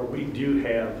 Mr. Lawfer, we do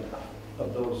have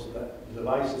of those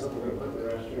devices that we're going to put in the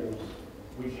restrooms,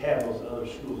 we have those in other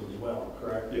schools as well,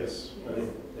 correct? Yes.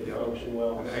 They function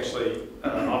well. And actually,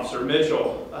 Officer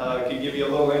Mitchell can give you a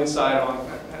little insight on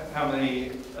how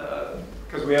many,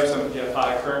 because we have some at Jeff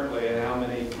High currently, and how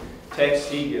many texts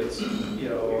he gets, you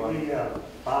know. We have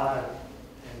 5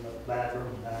 in the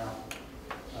bathroom now.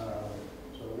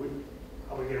 So we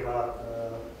probably get about, I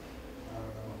don't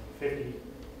know, 50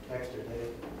 texts a day.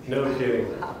 No kidding.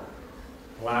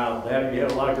 Wow, Dad, you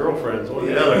have a lot of girlfriends. One or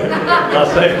the other.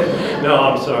 I'll say, no,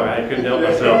 I'm sorry, I couldn't help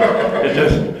myself. It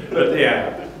just, but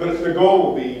yeah. But the goal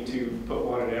will be to put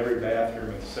one in every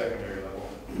bathroom at the secondary level,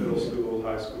 middle schools,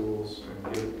 high schools,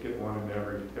 and get one in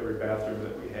every bathroom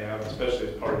that we have, especially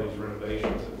as part of these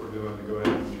renovations that we're doing, to go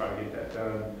ahead and try to get that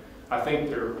done. I think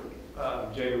they're,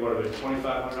 Jamie, what are they,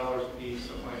 $2,500 a piece,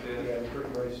 something like that? Yeah, it's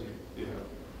pretty crazy.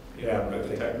 Yeah, but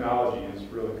the technology is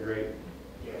really great.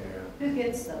 Who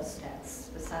gets those texts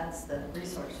besides the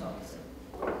resource officer?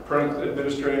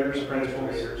 Administrators,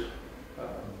 principals.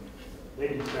 They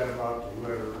just send them out to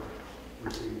whoever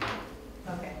receives them.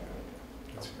 Okay.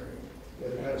 That's great. Yeah,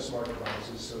 they're kind of smart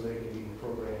devices, so they can be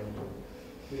programmed.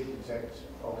 They detect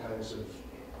all kinds of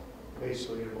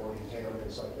basically airborne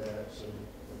contaminants like that, so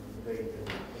they can,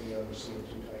 any other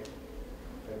CO2 type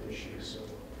issues, so.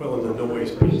 Well, and the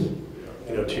noise piece,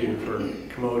 you know, too, for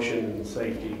commotion and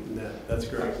safety, and that's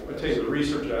great. I tell you, the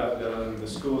research I've done, the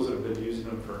schools that have been using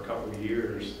them for a couple of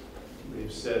years,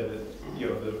 they've said that, you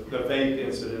know, the vape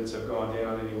incidents have gone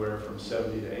down anywhere from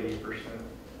 70 to 80%.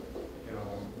 You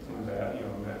know, in that,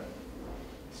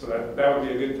 so that would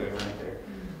be a good thing right there.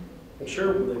 I'm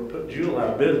sure they put Jewel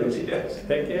out of business. Yes.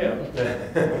 Heck yeah.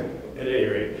 At any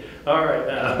rate. All right,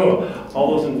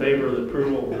 all those in favor of the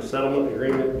approval of the settlement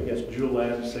agreement against Jewel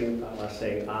Labs, signify by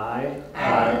saying aye.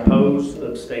 Aye. Opposed and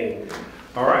abstaining.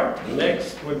 All right,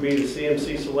 next would be the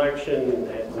CMC selection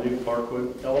at New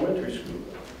Parkwood Elementary School.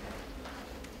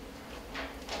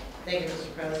 Thank you,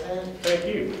 Mr. President. Thank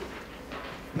you.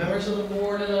 Members of the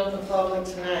board and of the public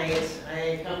tonight,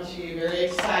 I come to you very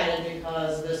excited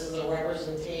because this is a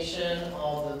representation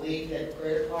of the league that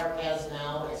Greater Clark has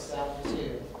now excelled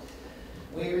to.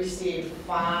 We received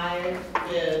 5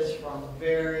 bids from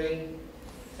very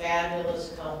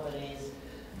fabulous companies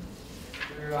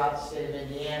throughout the state of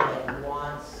Indiana that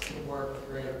wants to work with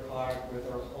Greater Clark with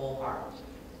their whole heart.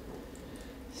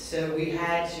 So we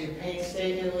had to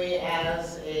painstakingly,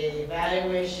 as an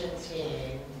evaluation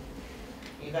team,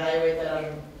 evaluate that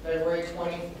on February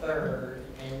 23rd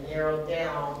and narrow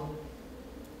down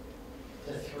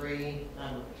to 3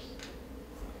 members.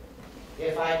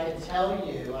 If I can tell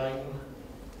you, I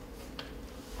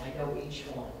know each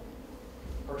one,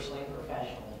 personally and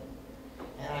professionally,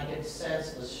 and I could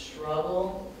sense the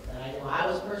struggle that I knew I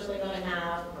was personally going to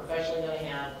have, professionally going to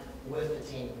have with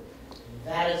the team.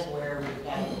 That is where we've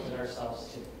got to put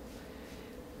ourselves to.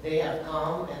 They have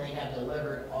come and they have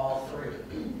delivered all 3.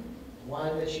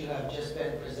 One that you have just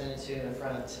been presented to in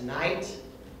front of tonight,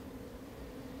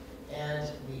 and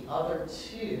the other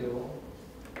 2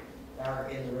 are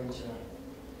in the room tonight.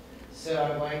 So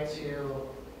I'm going to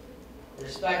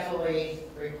respectfully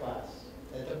request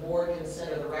that the board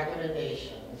consider the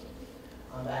recommendation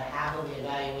on behalf of the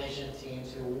evaluation team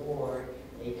to award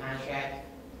a contract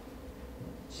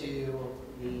to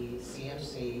the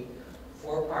CMC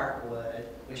for Parkwood,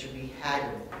 which would be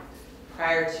Hagerman.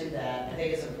 Prior to that, I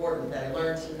think it's important that I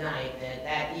learned tonight that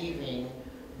that evening,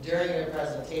 during their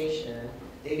presentation,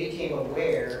 they became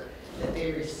aware that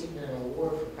they received an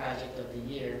award for Project of the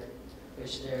Year,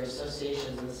 which there are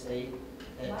associations in the state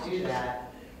that do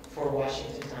that for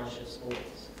Washington Township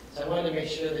schools. So I wanted to make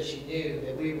sure that you knew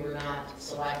that we were not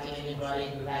selecting anybody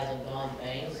who hasn't done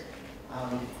things.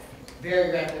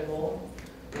 Very reputable.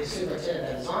 The superintendent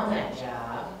that is on that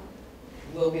job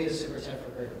will be the superintendent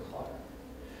for Greater Clark.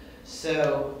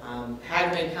 So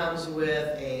Hagerman comes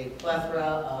with a plethora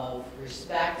of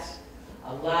respect,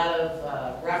 A lot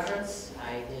of reference,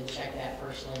 I did check that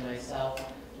personally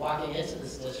myself. Walking into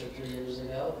this district 3 years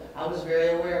ago, I was very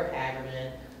aware of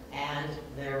Hagerman and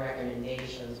their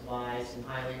recommendations by some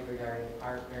highly regarded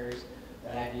partners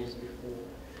that I've used before.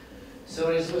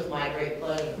 So it is with my great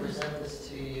pleasure to present this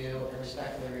to you and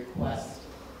respectfully request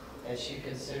that you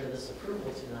consider this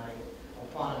approval tonight.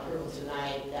 Upon approval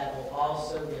tonight, that will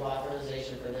also give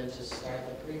authorization for them to start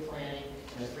the pre-planning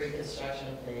and the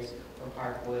pre-construction phase for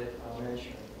Parkwood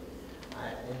Elementary.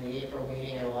 In the April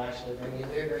meeting, I will actually bring you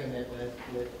the agreement with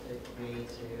the committee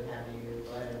to have you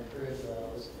go ahead and approve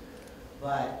those.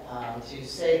 But to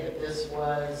say that this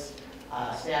was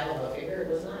a snap of a finger, it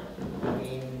was not. I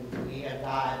mean, we have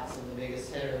got some of the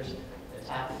biggest hitters, the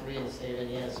top 3 in the state of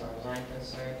Indiana, as far as I'm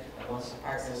concerned, that wants to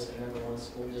partner with the #1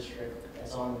 school district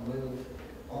that's on the move,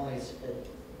 only is fit.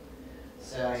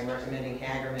 So I'm recommending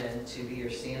Hagerman to be your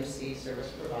CMC service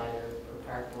provider for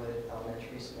Parkwood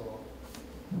Elementary School.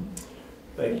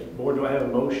 Thank you. Board, do I have a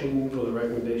motion for the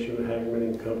recommendation of Hagerman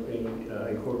and Company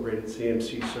Incorporated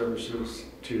CMC Services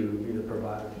to be the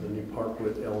provider for the new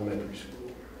Parkwood Elementary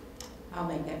School? I'll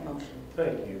make that motion.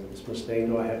 Thank you. Ms. Mustaine,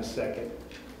 do I have a second?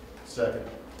 Second.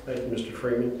 Thank you, Mr.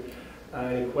 Freeman.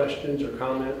 Any questions or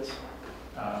comments?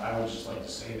 I would just like to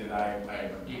say that I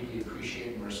deeply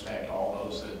appreciate and respect all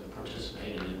those that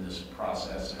participated in this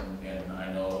process, and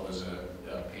I know it was a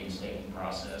painstaking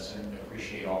process, and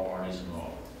appreciate all parties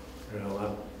involved. Well, I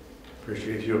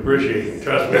appreciate you appreciating,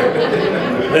 trust me.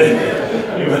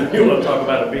 You want to talk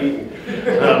about a beating.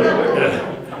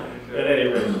 At any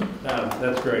rate,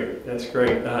 that's great. That's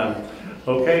great.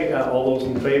 Okay, all those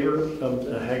in favor of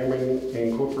Hagerman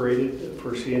Incorporated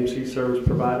for CMC service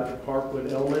provider for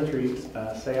Parkwood Elementary,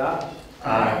 say aye.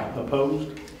 Aye.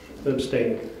 Opposed?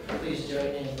 Abstained. Please join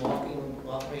in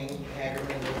welcoming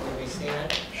Hagerman before we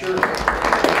stand. Sure.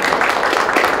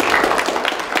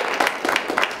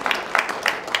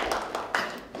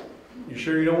 You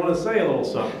sure you don't want to say a little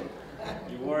something?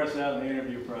 You wore us out in the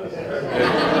interview process.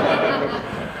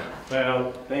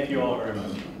 Well, Thank you all very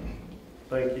much.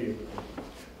 thank you.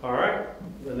 All right,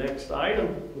 the next item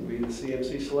will be the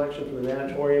CMC selection for the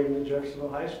natatorium in Jeffersonville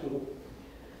High School.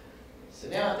 So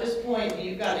now at this point,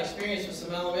 you've got experience with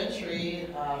some elementary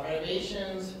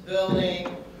renovations, building,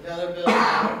 another building.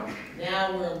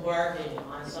 Now we're embarking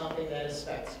on something that is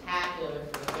spectacular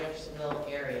for the Jeffersonville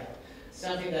area.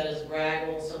 Something that is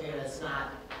braggable, something that's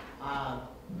not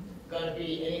going to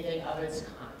be anything of its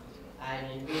kind. I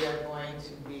mean, we are going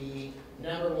to be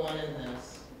 #1 in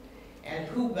this. And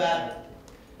who better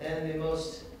than the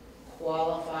most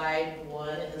qualified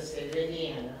one in the state of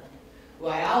Indiana, who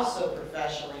I also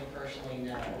professionally and personally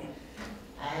know,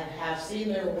 and have seen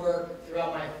their work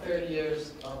throughout my 30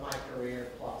 years of my career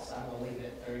plus. I'm going to leave it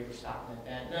at 30, we're stopping at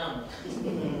that number.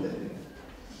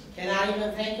 Cannot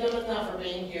even thank them enough for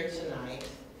being here tonight,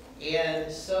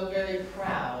 and so very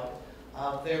proud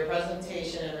of their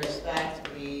presentation and respect,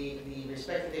 the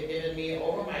respect that they've given me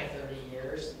over my 30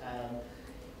 years,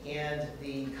 and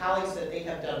the colleagues that they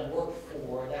have done work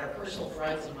for that are personal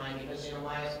friends of mine, because you know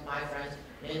my friends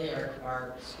mainly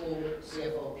are school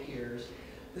CFO peers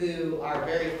who are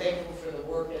very thankful for the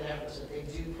work and efforts that they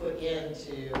do put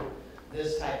into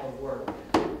this type of work.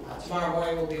 Tomorrow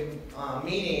morning we'll be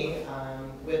meeting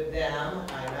with them.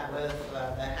 I met with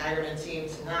the Hagerman team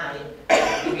tonight.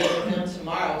 We'll meet with them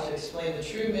tomorrow to explain the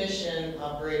true mission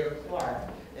of Greater Clark,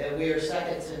 that we are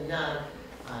second to none.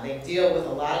 They deal with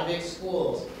a lot of big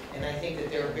schools, and I think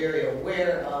that they're very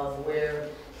aware of where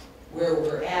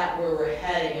we're at, where we're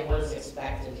heading, and what is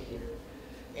expected here.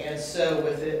 And so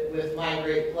with my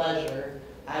great pleasure,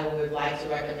 I would like to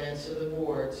recommend to the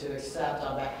board to accept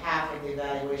on behalf of the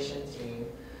evaluation team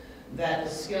that the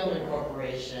Skillman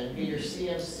Corporation be your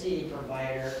CMC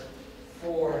provider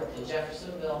for the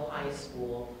Jeffersonville High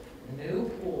School new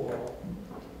pool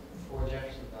for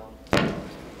Jeffersonville.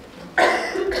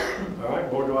 All right,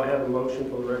 board, do I have a motion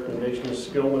for the recommendation of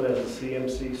Skillman as a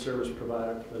CMC service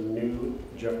provider for the new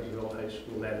Jeffersonville High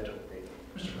School natatorium?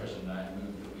 Mr. President, I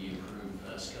move that we approve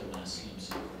Skillman as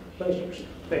CMC. Thank you.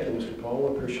 Thank you, Mr. Paul.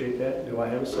 I appreciate that. Do I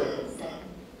have a second?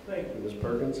 Thank you, Ms.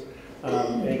 Perkins.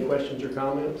 Any questions or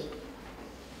comments?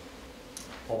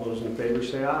 All those in favor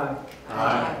say aye.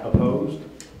 Aye. Opposed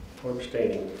or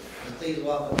abstaining? And please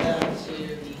welcome them to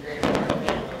the Greater Clark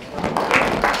family.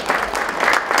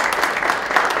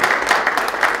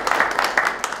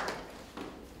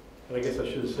 I guess I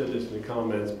should have said this in the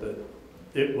comments, but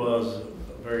it was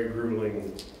a very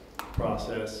grueling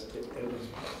process. It was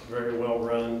very well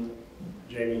run.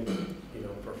 Jamie,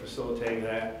 for facilitating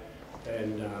that,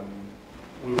 and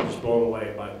we were just blown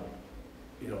away by,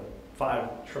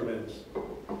 5 tremendous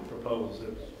proposals. It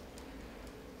was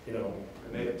you know,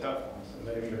 They made it tough on us.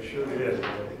 they sure did,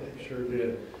 they sure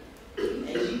did.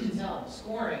 As you can tell,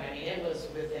 scoring, I mean, it was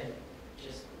within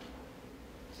just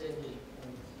simply.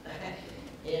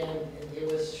 And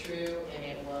it was true, and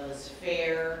it was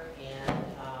fair,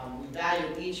 and we value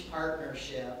each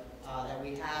partnership that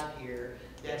we have here.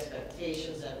 The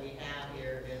expectations that we have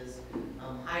here is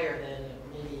higher than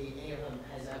maybe any of them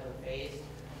has ever faced,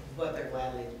 but they're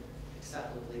gladly,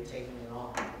 acceptably taking it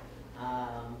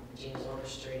on. Gene was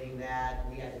orchestrating that.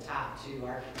 We had the top 2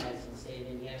 architects in the state of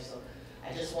Indiana, so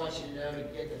I just want you to know, to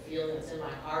get the feeling that's in my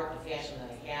heart, the passion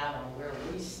that I have on where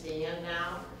we stand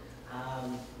now.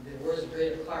 The words of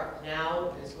Greater Clark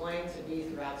now is going to be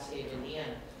throughout the state of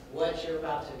Indiana. What you're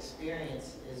about to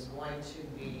experience is going to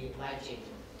be life-changing,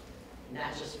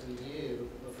 not just for you,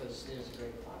 but for the students of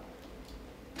Greater Clark.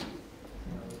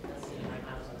 That's the end of my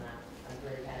comments on that. I'm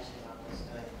very passionate about this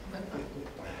tonight.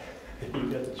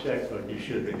 You got the checkbook, you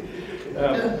should be. All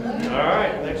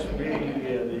right, next would be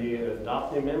the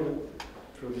adopt the amendment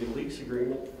for the lease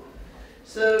agreement.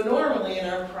 So normally in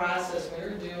our process, when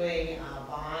we're doing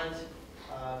bond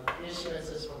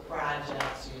issuances for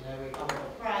projects, you know, we come up with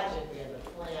a project, we have a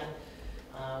plan.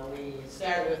 We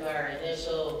start with our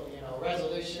initial, you know,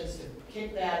 resolutions to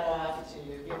kick that off, to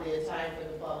give the time for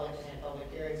the public and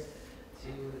public hearings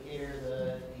to hear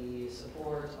the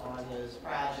support on those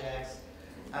projects.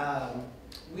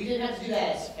 We didn't have to do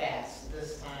that as fast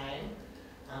this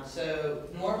time. So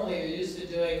normally you're used to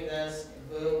doing this,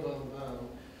 boom, boom,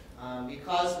 boom.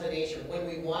 Because of the nature, when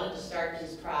we wanted to start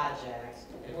these projects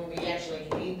and when we actually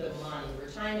need the money, we're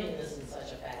timing this in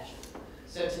such a fashion.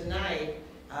 So tonight,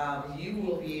 you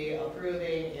will be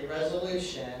approving a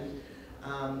resolution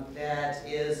that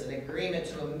is an agreement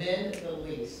to amend the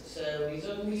lease. So these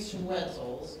are lease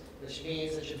rentals, which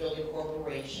means that your building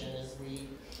corporation is the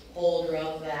holder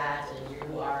of that, and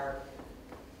you are,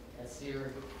 that's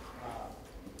your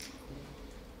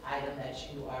item that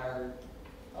you are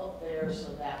up there,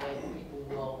 so that way people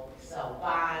will sell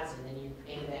bonds and then you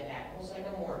pay that back, almost like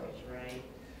a mortgage, right?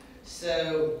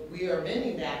 So we are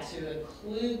amending that to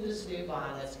include this new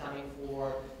bond that's coming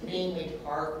for mainly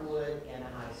Parkwood and a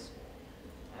high school.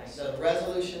 All right, so the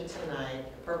resolution tonight,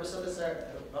 the purpose of this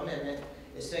amendment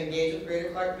is to engage with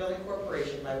Greater Clark Building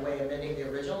Corporation by way of amending the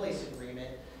original lease agreement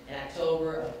in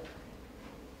October of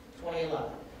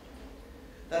 2011.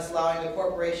 Thus allowing the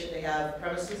corporation to have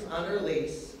premises under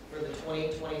lease for the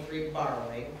 2023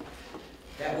 borrowing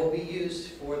that will be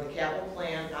used for the capital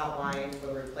plan outlined for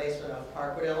the replacement of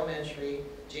Parkwood Elementary,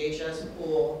 JHS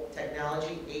pool,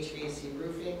 technology, HVAC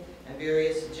roofing, and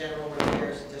various general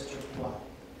repairs district-wide.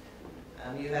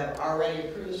 You have already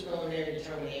approved this preliminary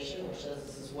determination, which says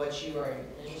this is what you are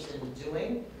interested in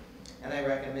doing, and I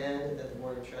recommend that the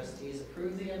Board of Trustees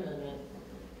approve the amendment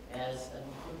as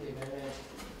the amendment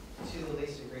to the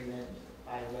lease agreement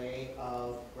by way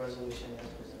of resolution as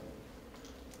presented.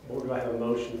 Board, do I have a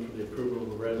motion for the approval of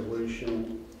the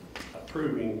resolution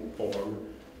approving form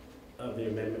of the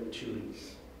amendment to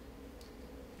lease?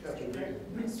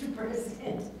 Mr.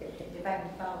 President, if I can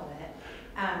follow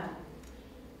that,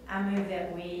 I move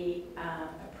that we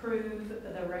approve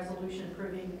the resolution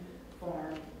approving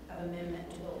form of amendment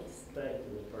to the lease. Thank you,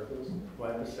 Ms. Perkins. Do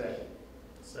I have a second?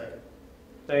 Second.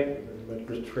 Thank you very much,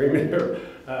 Mr. Freeman.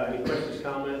 Any questions,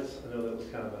 comments? I know that was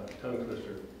kind of a tongue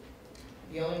twister.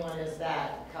 The only one is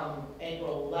that come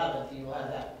April 11th, you will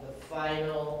have the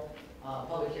final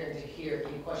public hearing to hear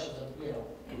any questions of,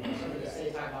 somebody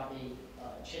say talk about the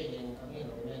changing of, the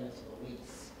amendments to the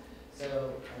lease.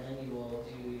 So, and then you will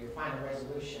do your final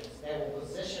resolutions. That will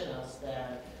position us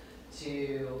then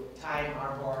to time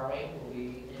our borrowing. We'll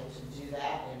be able to do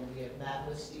that, and we have met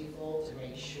with Stiefel to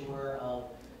make sure of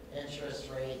interest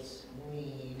rates,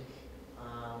 need,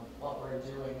 what we're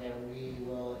doing, and we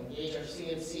will engage our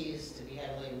CNCs to be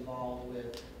heavily involved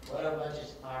with what our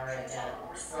budgets are at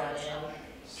that front end.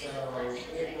 So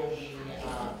it will be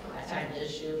a time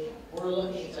issue. We're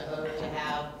looking to hope to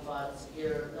have funds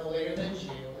here no later than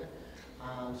June,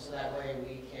 so that way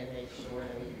we can make sure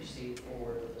that we proceed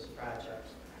forward with this project.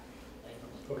 Thank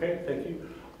you. Okay, thank you.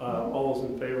 All those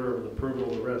in favor of the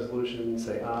approval of the resolution,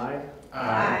 say aye.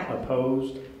 Aye.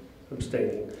 Opposed?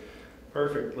 Abstaining.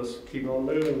 Perfect. Let's keep on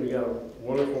moving. We got a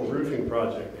wonderful roofing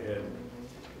project ahead.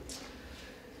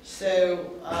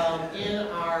 So in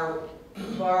our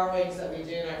borrowings that we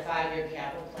do in our 5-year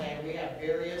capital plan, we have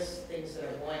various things that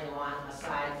are going on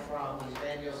aside from these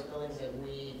grandiose buildings that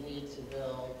we need to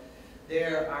build.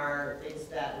 There are things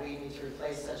that we need to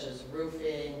replace, such as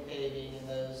roofing, paving, and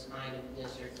those kind of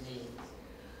district needs.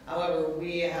 However,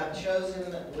 we have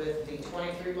chosen with the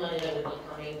 23 money that would be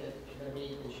coming, that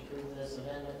you approve this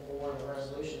amendment for, the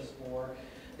resolutions for,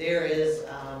 There is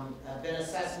been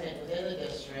assessment within the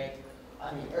district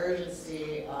on the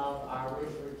urgency of our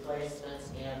roof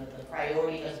replacements, and the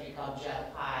priority has become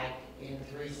Jeff High in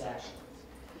 3 sections.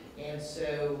 And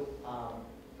so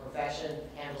profession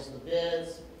handles the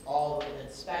bids, all of the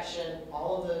inspection,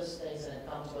 all of those things that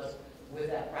come to us with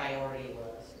that priority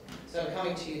list. So I'm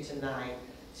coming to you tonight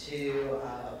to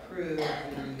approve the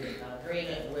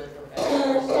agreement with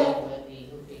professional with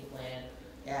the roofing plan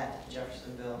at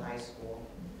Jeffersonville High School.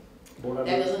 That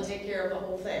doesn't take care of the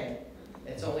whole thing.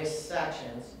 It's only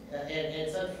sections, and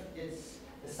it's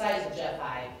the size of Jeff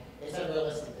High. It's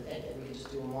unrealistic to think that we could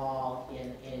just do them all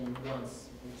in one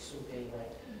swooping way.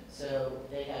 So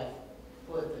they have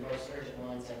put the most urgent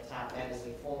ones at the top. That is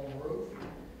a foam roof.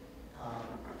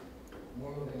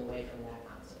 We're moving away from that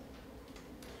concept.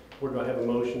 Board, do I have a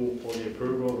motion for the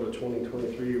approval of the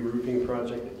 2023 roofing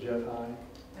project at Jeff High?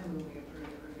 I move we approve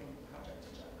the roofing project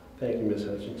at Jeff High. Thank you, Ms.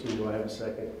 Hutchinson. Do I have a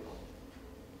second?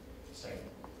 Second.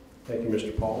 Thank you,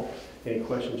 Mr. Paul. Any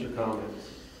questions or comments?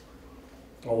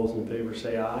 All those in favor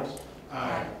say aye.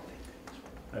 Aye.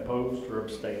 Opposed or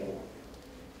abstaining?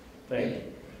 Thank you.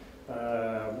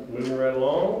 Moving right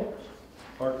along,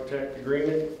 architect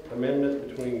agreement amendment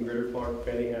between Greater Clark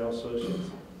Fanning Howe Associates.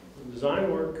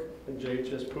 Design work in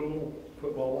JHS pool,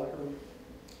 football locker room.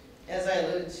 As I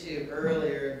alluded to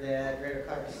earlier, that Greater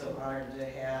Clark is so honored to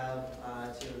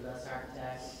have 2 of the best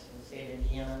architects in the state of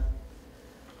Indiana.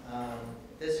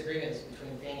 This agreement is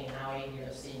between Fanning and Howie. You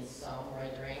have seen some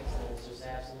renderings, and it's just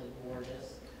absolutely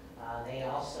gorgeous. They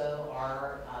also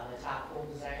are the top pool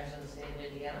designers in the state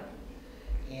of Indiana.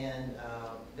 And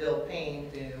Bill Payne,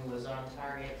 who was on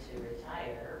target to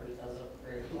retire because of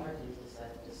Greater Clark, he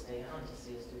decided to stay on to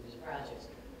see us do these projects.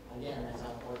 Again, that's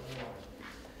how important he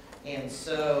was. And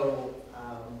so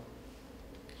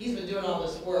he's been doing all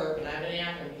this work, and I've been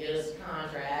asking him to get us a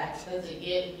contract to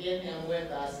get him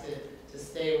with us, to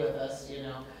stay with us, you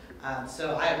know.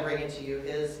 So I am bringing to you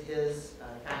his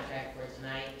contract for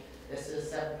tonight. This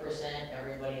is 7%.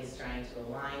 Everybody's trying to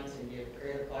align to give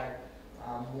Greater Clark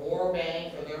more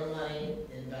bang for their money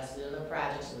invested in the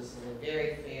project. So this is a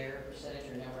very fair percentage.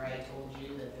 Remember, I told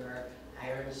you that there are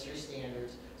higher industry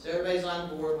standards. So everybody's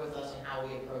on board with us on how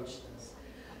we approach this.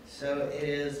 So it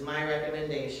is my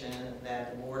recommendation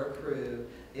that the board approve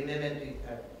the amendment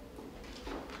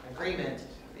agreement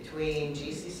between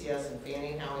GCCS and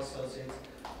Fanning Howe Associates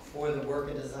for the work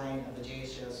and design of the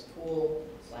JHS pool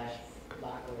 /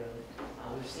 locker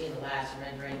room. We've seen the last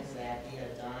renderings that he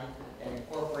had done and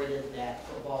incorporated that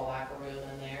football locker room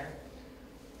in there.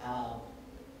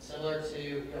 Similar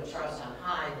to Charlestown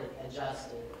High that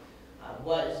adjusted.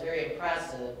 What is very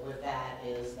impressive with that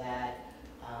is that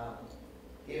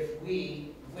if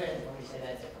we, let me say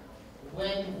that differently,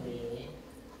 when we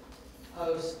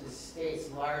host the state's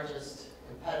largest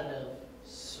competitive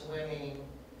swimming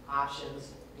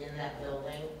options in that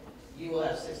building, you will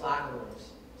have 6 locker rooms.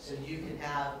 So you can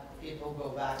have people go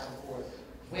back and forth.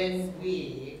 When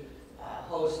we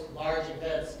host large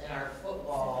events in our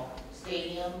football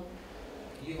stadium,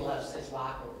 you will have 6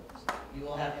 locker rooms. You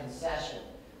will have concession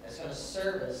that's going to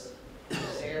service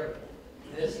this area.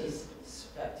 This is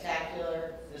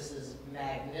spectacular. This is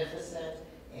magnificent.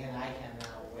 And I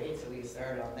cannot wait till we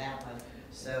start on that one.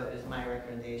 So it is my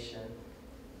recommendation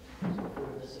to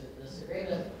approve this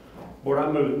agreement. Board,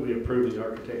 I move that we approve the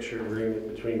architecture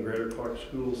agreement between Greater Clark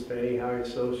Schools, Fanning Howe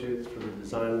Associates for the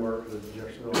design work of the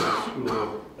Jeffersonville High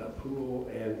School pool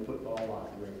and football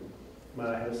locker room.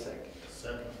 Might I have a second?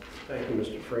 Second. Thank you,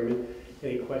 Mr. Freeman.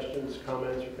 Any questions,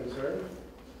 comments, or concerns?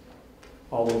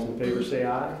 All those in favor say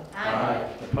aye. Aye.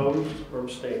 Opposed or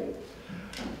abstaining?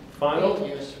 Final? Thank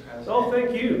you, Mr. President. Oh,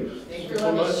 thank you. Thank you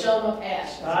for letting me show my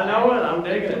passion. I know it, I'm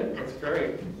digging it, that's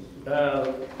great.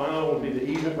 Final will be the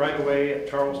easement right away at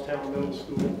Charlestown Middle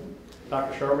School.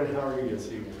 Dr. Sharman, how are you this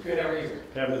evening? Good, how are you?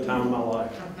 Having the time of my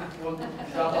life. Well,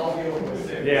 I'll be over with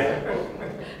soon. Yeah.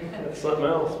 That's something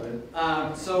else,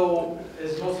 man. So,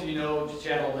 as most of you know,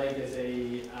 Chattel Lake is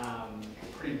a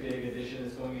pretty big addition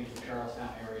that's going into the Charlestown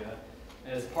area.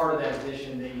 As part of that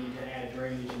addition, they need to add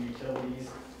drainage and utilities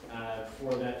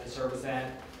for that, to service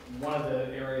that. One of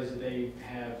the areas that they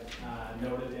have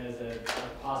noted as a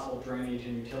possible drainage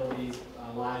and utilities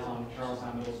lies on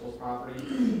Charlestown Middle School's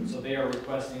property. So they are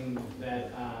requesting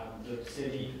that the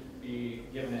city be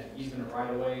given an easement right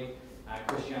away.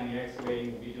 Christiani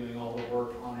Excavating will be doing all the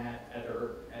work on that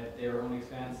at their own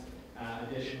expense.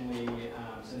 Additionally,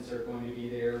 since they're going to be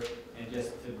there, and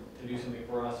just to do something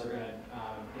for us, they're going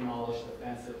to demolish the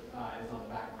fence that is on the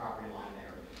back property line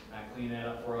there. Clean that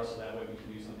up for us so that way we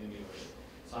can do something new with it.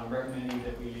 So I'm recommending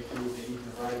that we approve the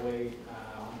easement right away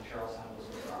on the Charlestown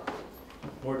Middle School property.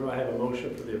 Board, do I have a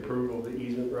motion for the approval of the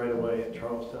easement right away at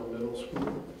Charlestown Middle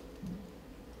School?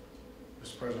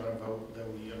 Mr. President, I vote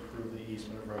that we approve the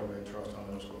easement of roadway at Charlestown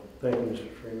Middle School. Thank you,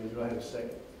 Mr. Freeman. Do I have a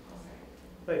second?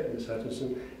 Thank you, Ms.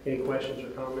 Hutchinson. Any questions or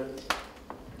comments?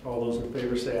 All those in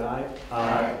favor say aye.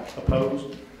 Aye.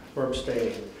 Opposed or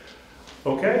abstaining?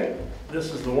 Okay,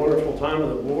 this is the wonderful time of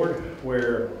the board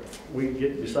where we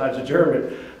get, besides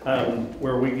adjournment,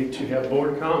 where we get to have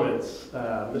board comments.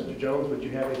 Mr. Jones, would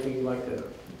you have anything you'd like to?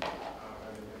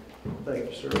 Thank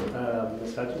you, sir.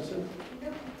 Ms. Hutchinson?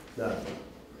 No.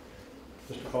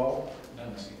 Mr. Paul?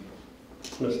 None,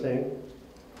 Ms. Stain?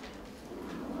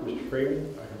 Mr.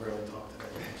 Freeman? I can barely talk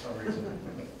today for some reason.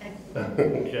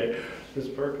 Okay. Ms.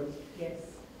 Perkins? Yes,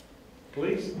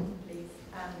 Please. please.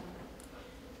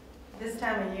 This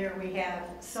time of year, we have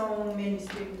so many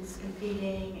students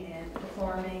competing and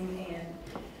performing, and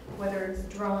whether it's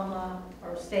drama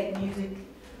or state music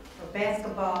or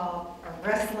basketball or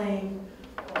wrestling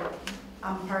or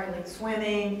partly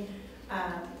swimming,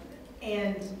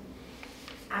 and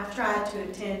I've tried to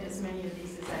attend as many of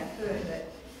these as I could,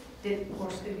 but of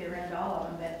course, couldn't get around to all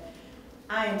of them. But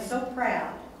I am so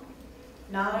proud,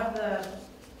 not of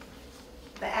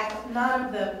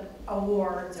the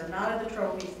awards or not of the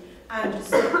trophies. I'm just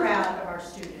so proud of our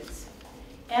students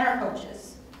and our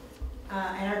coaches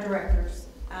and our directors.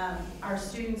 Our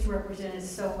students represented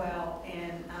so well,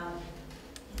 and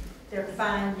they're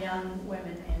fine young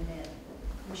women and men.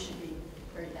 We should be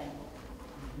very thankful.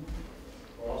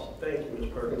 Awesome. Thank you, Ms.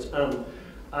 Perkins.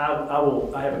 I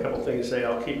have a couple things to say.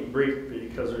 I'll keep it brief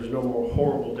because there's no more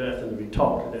horrible death than to be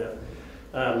talked to death.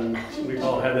 We've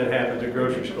all had that happen at the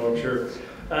grocery store, I'm sure.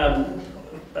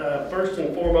 First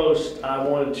and foremost, I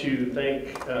wanted to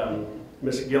thank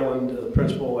Ms. Gilland, the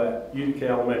principal at Utica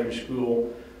Elementary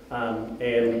School,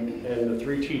 and the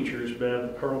three teachers,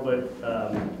 Bev Hurlbut,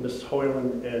 Mrs.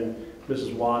 Hoyland, and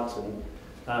Mrs. Watson,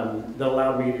 that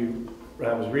allowed me to,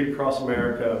 I was Read Across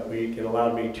America week and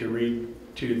allowed me to read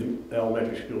to the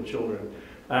elementary school children.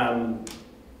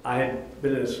 I had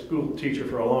been a school teacher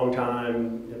for a long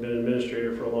time, had been an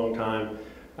administrator for a long time,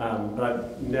 but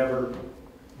I've never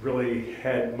really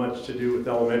had much to do with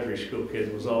elementary school kids.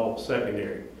 It was all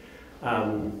secondary.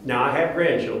 Now I have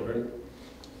grandchildren,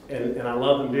 and I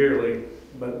love them dearly,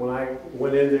 but when I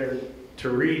went in there to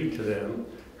read to them,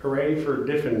 hooray for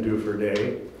Diffendooffer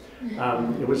Day,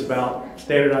 it was about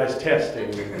standardized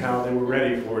testing and how they were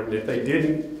ready for it. And if they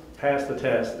didn't pass the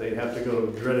test, they'd have to go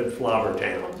to dreaded Flobber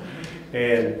Town.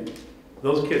 And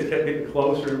those kids kept getting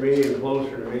closer to me and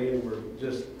closer to me, and were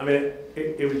just, I mean,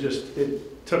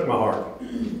 it took my heart.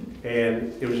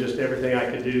 And it was just everything I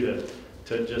could do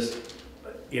to just,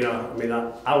 you know, I mean,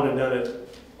 I would have done it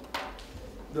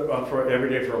for every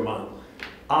day for a month.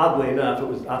 Oddly enough,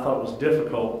 I thought it was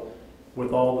difficult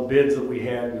with all the bids that we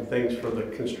had and things for the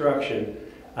construction.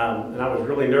 And I was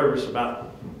really nervous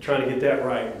about trying to get that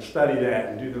right and study that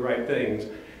and do the right things.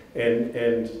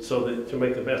 And so that to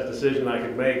make the best decision I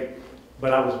could make.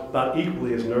 But I was about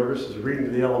equally as nervous as reading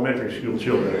to the elementary school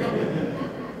children.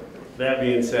 That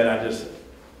being said,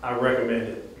 I recommend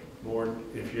it, board,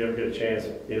 if you ever get a chance,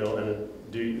 you know, and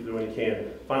do when you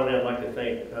can. Finally, I'd like to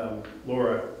thank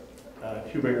Laura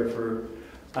Hubinger for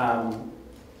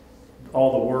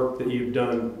all the work that you've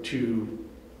done to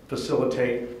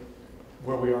facilitate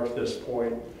where we are at this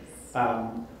point.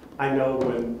 I know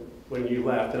when you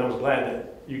left, and I was glad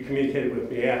that you communicated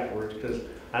with me afterwards, because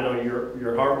I know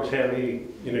your heart was heavy.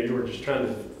 You know, you were just trying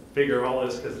to figure all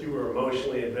this because you were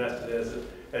emotionally invested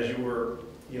as you were,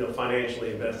 you know,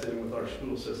 financially invested with our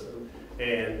school system.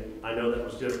 And I know that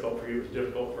was difficult for you. It was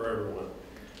difficult for everyone.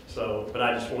 So, but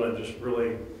I just want to just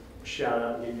really shout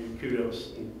out and give you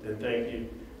kudos and thank you.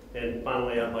 And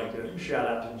finally, I'd like to shout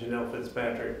out to Janelle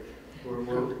Fitzpatrick.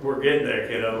 We're getting there,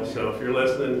 kiddo. So if you're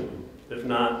listening, if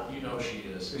not, You know she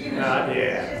is.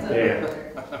 yeah.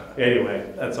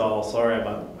 Anyway, that's all. Sorry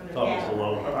about talking so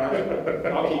long. All right,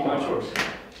 I'll keep mine short.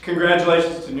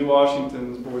 Congratulations to New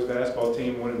Washington's boys basketball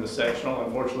team winning the sectional.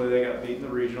 Unfortunately, they got beat in the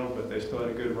regional, but they still had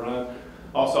a good run.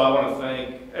 Also, I want to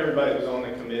thank everybody that was on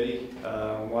the committee.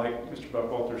 Like Mr.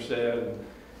 Buckwalter said,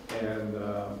 and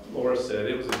Laura said,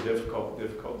 it was a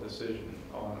difficult decision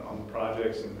on the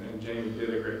projects, and Jamie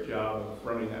did a great job of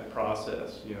running that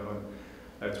process, you know, and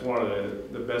that's one of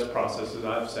the best processes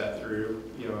I've sat through,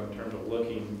 you know, in terms of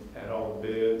looking at all the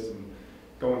bids and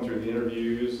going through the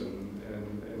interviews and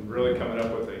really coming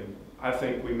up with I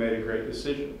think we made a great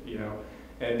decision, you know.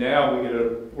 And now we get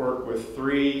to work with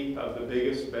 3 of the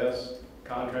biggest, best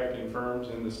contracting firms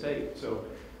in the state. So,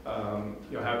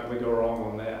 you know, how can we go wrong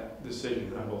on that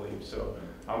decision, I believe. So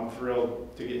I'm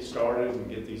thrilled to get started and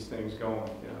get these things going.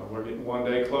 You know, we're getting one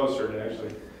day closer to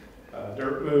actually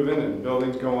dirt moving and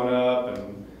buildings going up,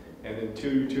 and in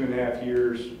 2.5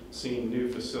 years, seeing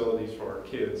new facilities for our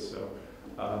kids. So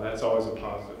that's always a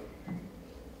positive.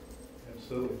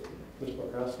 Absolutely. Ms.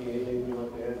 Markowski, anything you'd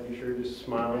like to add? You sure just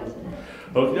smiling?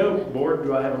 Okay, board,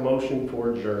 do I have a motion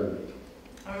for adjournment?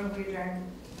 I move we adjourn.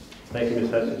 Thank you,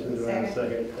 Ms. Hutchinson. Do I have a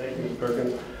second? Thank you, Ms.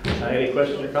 Perkins. Any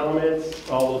questions or comments?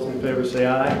 All those in favor say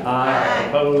aye. Aye.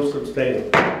 Opposed, abstaining.